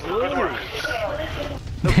just lose?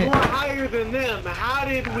 If we're higher than them, how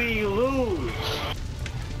did we lose?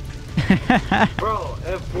 Bro,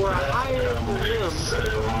 if we're higher than them...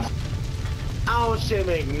 Oh, shit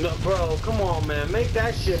make no... Bro, come on, man. Make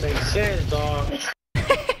that shit make sense, dog.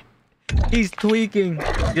 He's tweaking.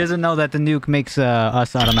 He doesn't know that the nuke makes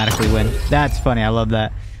us automatically win. That's funny. I love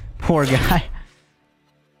that. Poor guy.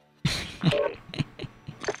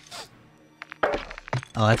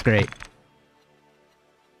 Oh, that's great.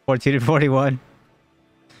 14 to 41.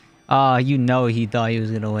 Oh, you know he thought he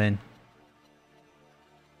was going to win.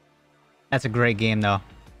 That's a great game, though.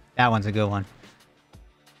 That one's a good one.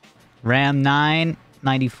 Ram 9,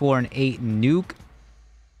 94 and 8 nuke.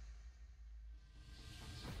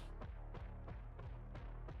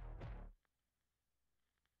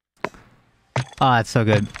 Oh, that's so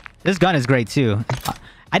good. This gun is great, too.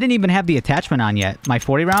 I didn't even have the attachment on yet. My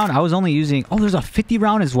 40 round, I was only using... Oh, there's a 50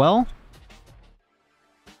 round as well?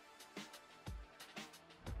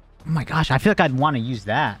 Oh my gosh, I feel like I'd want to use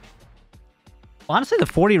that. Well, honestly, the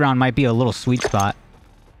 40 round might be a little sweet spot.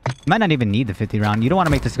 You might not even need the 50 round. You don't want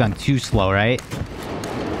to make this gun too slow, right?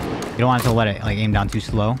 You don't want it to let it like aim down too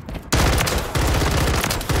slow.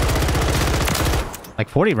 Like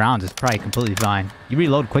 40 rounds is probably completely fine. You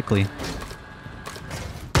reload quickly.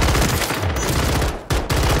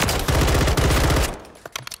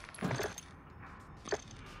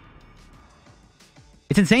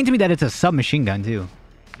 It's insane to me that it's a submachine gun too.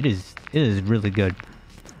 It is really good.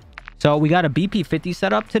 So we got a BP-50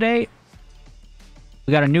 set up today.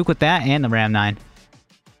 We got a nuke with that and the Ram 9.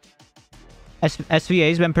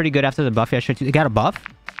 SVA's been pretty good after the buff yesterday. It got a buff?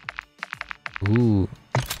 Ooh.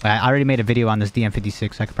 I already made a video on this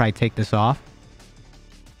DM56. So I could probably take this off.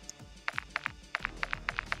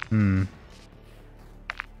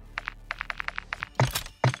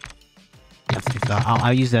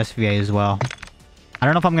 I'll use the SVA as well. I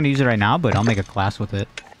don't know if I'm going to use it right now, but I'll make a class with it.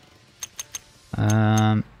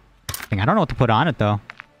 I don't know what to put on it, though.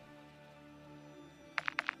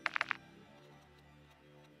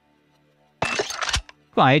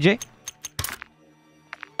 Come on, AJ.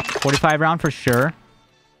 45 round for sure.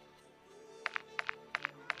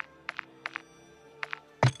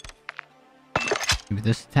 Maybe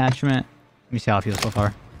this attachment. Let me see how it feels so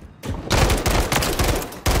far.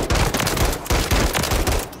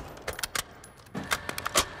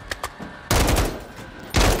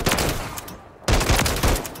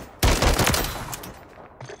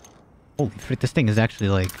 Holy frick, this thing is actually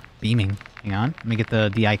like beaming. Hang on. Let me get the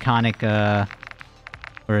iconic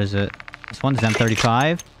where is it? This one's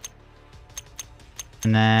M35.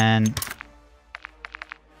 And then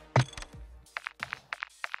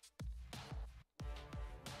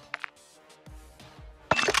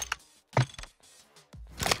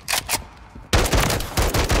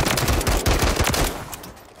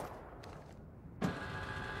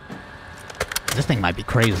this thing might be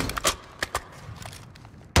crazy.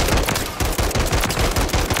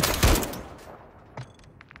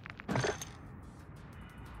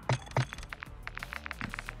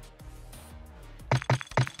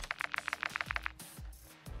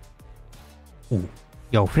 Ooh.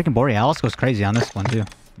 Yo, freaking Borealis goes crazy on this one, too. I'm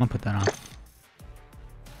gonna put that on.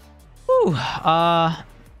 Ooh,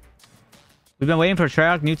 we've been waiting for a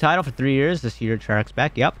Treyarch new title for 3 years. This year, Treyarch's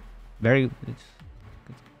back. Yep. It's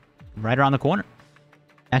right around the corner.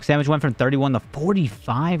 Max damage went from 31 to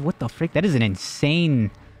 45. What the frick? That is an insane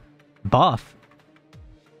buff.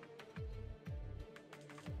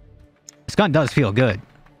 This gun does feel good.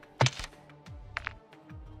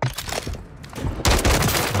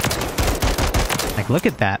 Like, look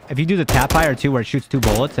at that. If you do the tap fire too, where it shoots 2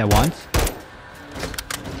 bullets at once,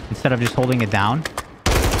 instead of just holding it down.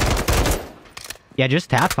 Yeah, just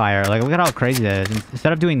tap fire. Like, look at how crazy that is.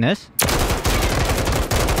 Instead of doing this.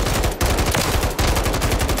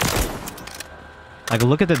 Like,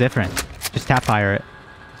 look at the difference. Just tap fire it.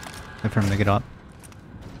 Wait for him to get up.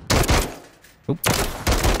 Oop.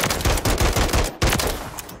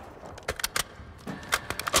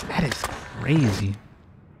 That is crazy.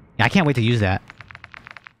 Yeah, I can't wait to use that.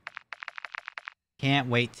 Can't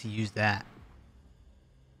wait to use that.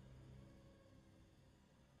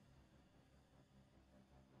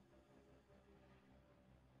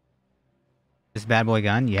 This bad boy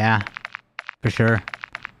gun? Yeah, for sure.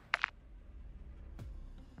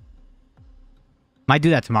 Might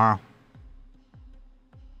do that tomorrow.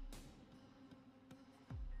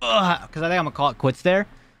 Because I think I'm gonna call it quits there.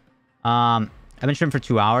 I've been streaming for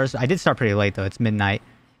 2 hours. I did start pretty late though. It's midnight.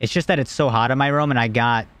 It's just that it's so hot in my room and I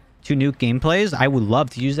got 2 nuke gameplays. I would love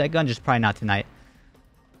to use that gun, just probably not tonight.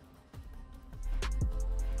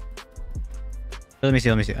 Let me see.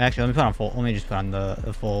 Actually, let me put on full. Let me just put on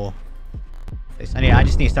the full face. I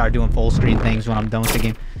just need to start doing full screen things when I'm done with the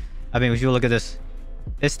game. I mean, if you look at this.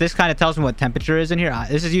 This kind of tells me what temperature is in here.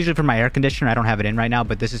 This is usually for my air conditioner. I don't have it in right now,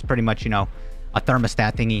 but this is pretty much, you know, a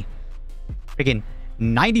thermostat thingy. Freaking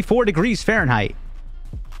 94 degrees Fahrenheit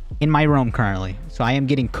in my room currently. So I am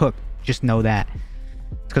getting cooked. Just know that.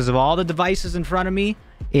 Because of all the devices in front of me,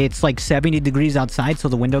 it's like 70 degrees outside, so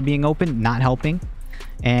the window being open, not helping.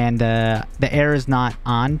 And the air is not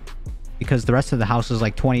on because the rest of the house is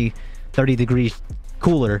like 20, 30 degrees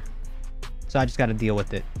cooler. So I just got to deal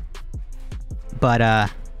with it. But,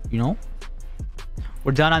 you know,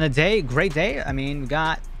 we're done on the day. Great day. I mean, we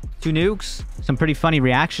got 2 nukes. Some pretty funny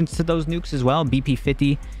reactions to those nukes as well.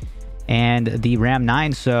 BP-50 and the Ram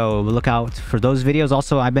 9. So look out for those videos.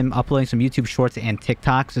 Also, I've been uploading some YouTube shorts and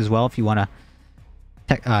TikToks as well. If you want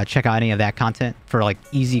to check out any of that content for like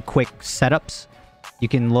easy, quick setups, you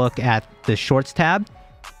can look at the shorts tab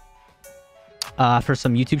for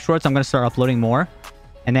some YouTube shorts. I'm going to start uploading more.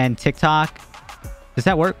 And then TikTok. Does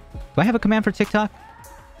that work? Do I have a command for TikTok?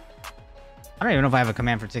 I don't even know if I have a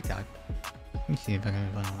command for TikTok. Let me see if I can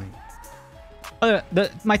find a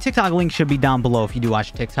link. My TikTok link should be down below if you do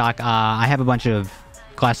watch TikTok. I have a bunch of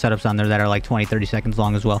class setups on there that are like 20, 30 seconds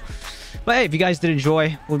long as well. But hey, if you guys did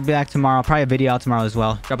enjoy, we'll be back tomorrow. Probably a video out tomorrow as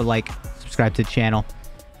well. Drop a like, subscribe to the channel.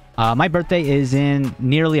 My birthday is in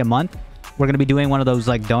nearly a month. We're going to be doing one of those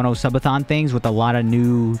like Dono subathon things with a lot of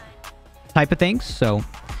new type of things. So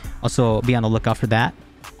also be on the lookout for that.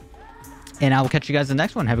 And I will catch you guys in the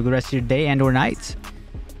next one. Have a good rest of your day and or night.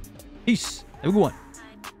 Peace. Have a good one.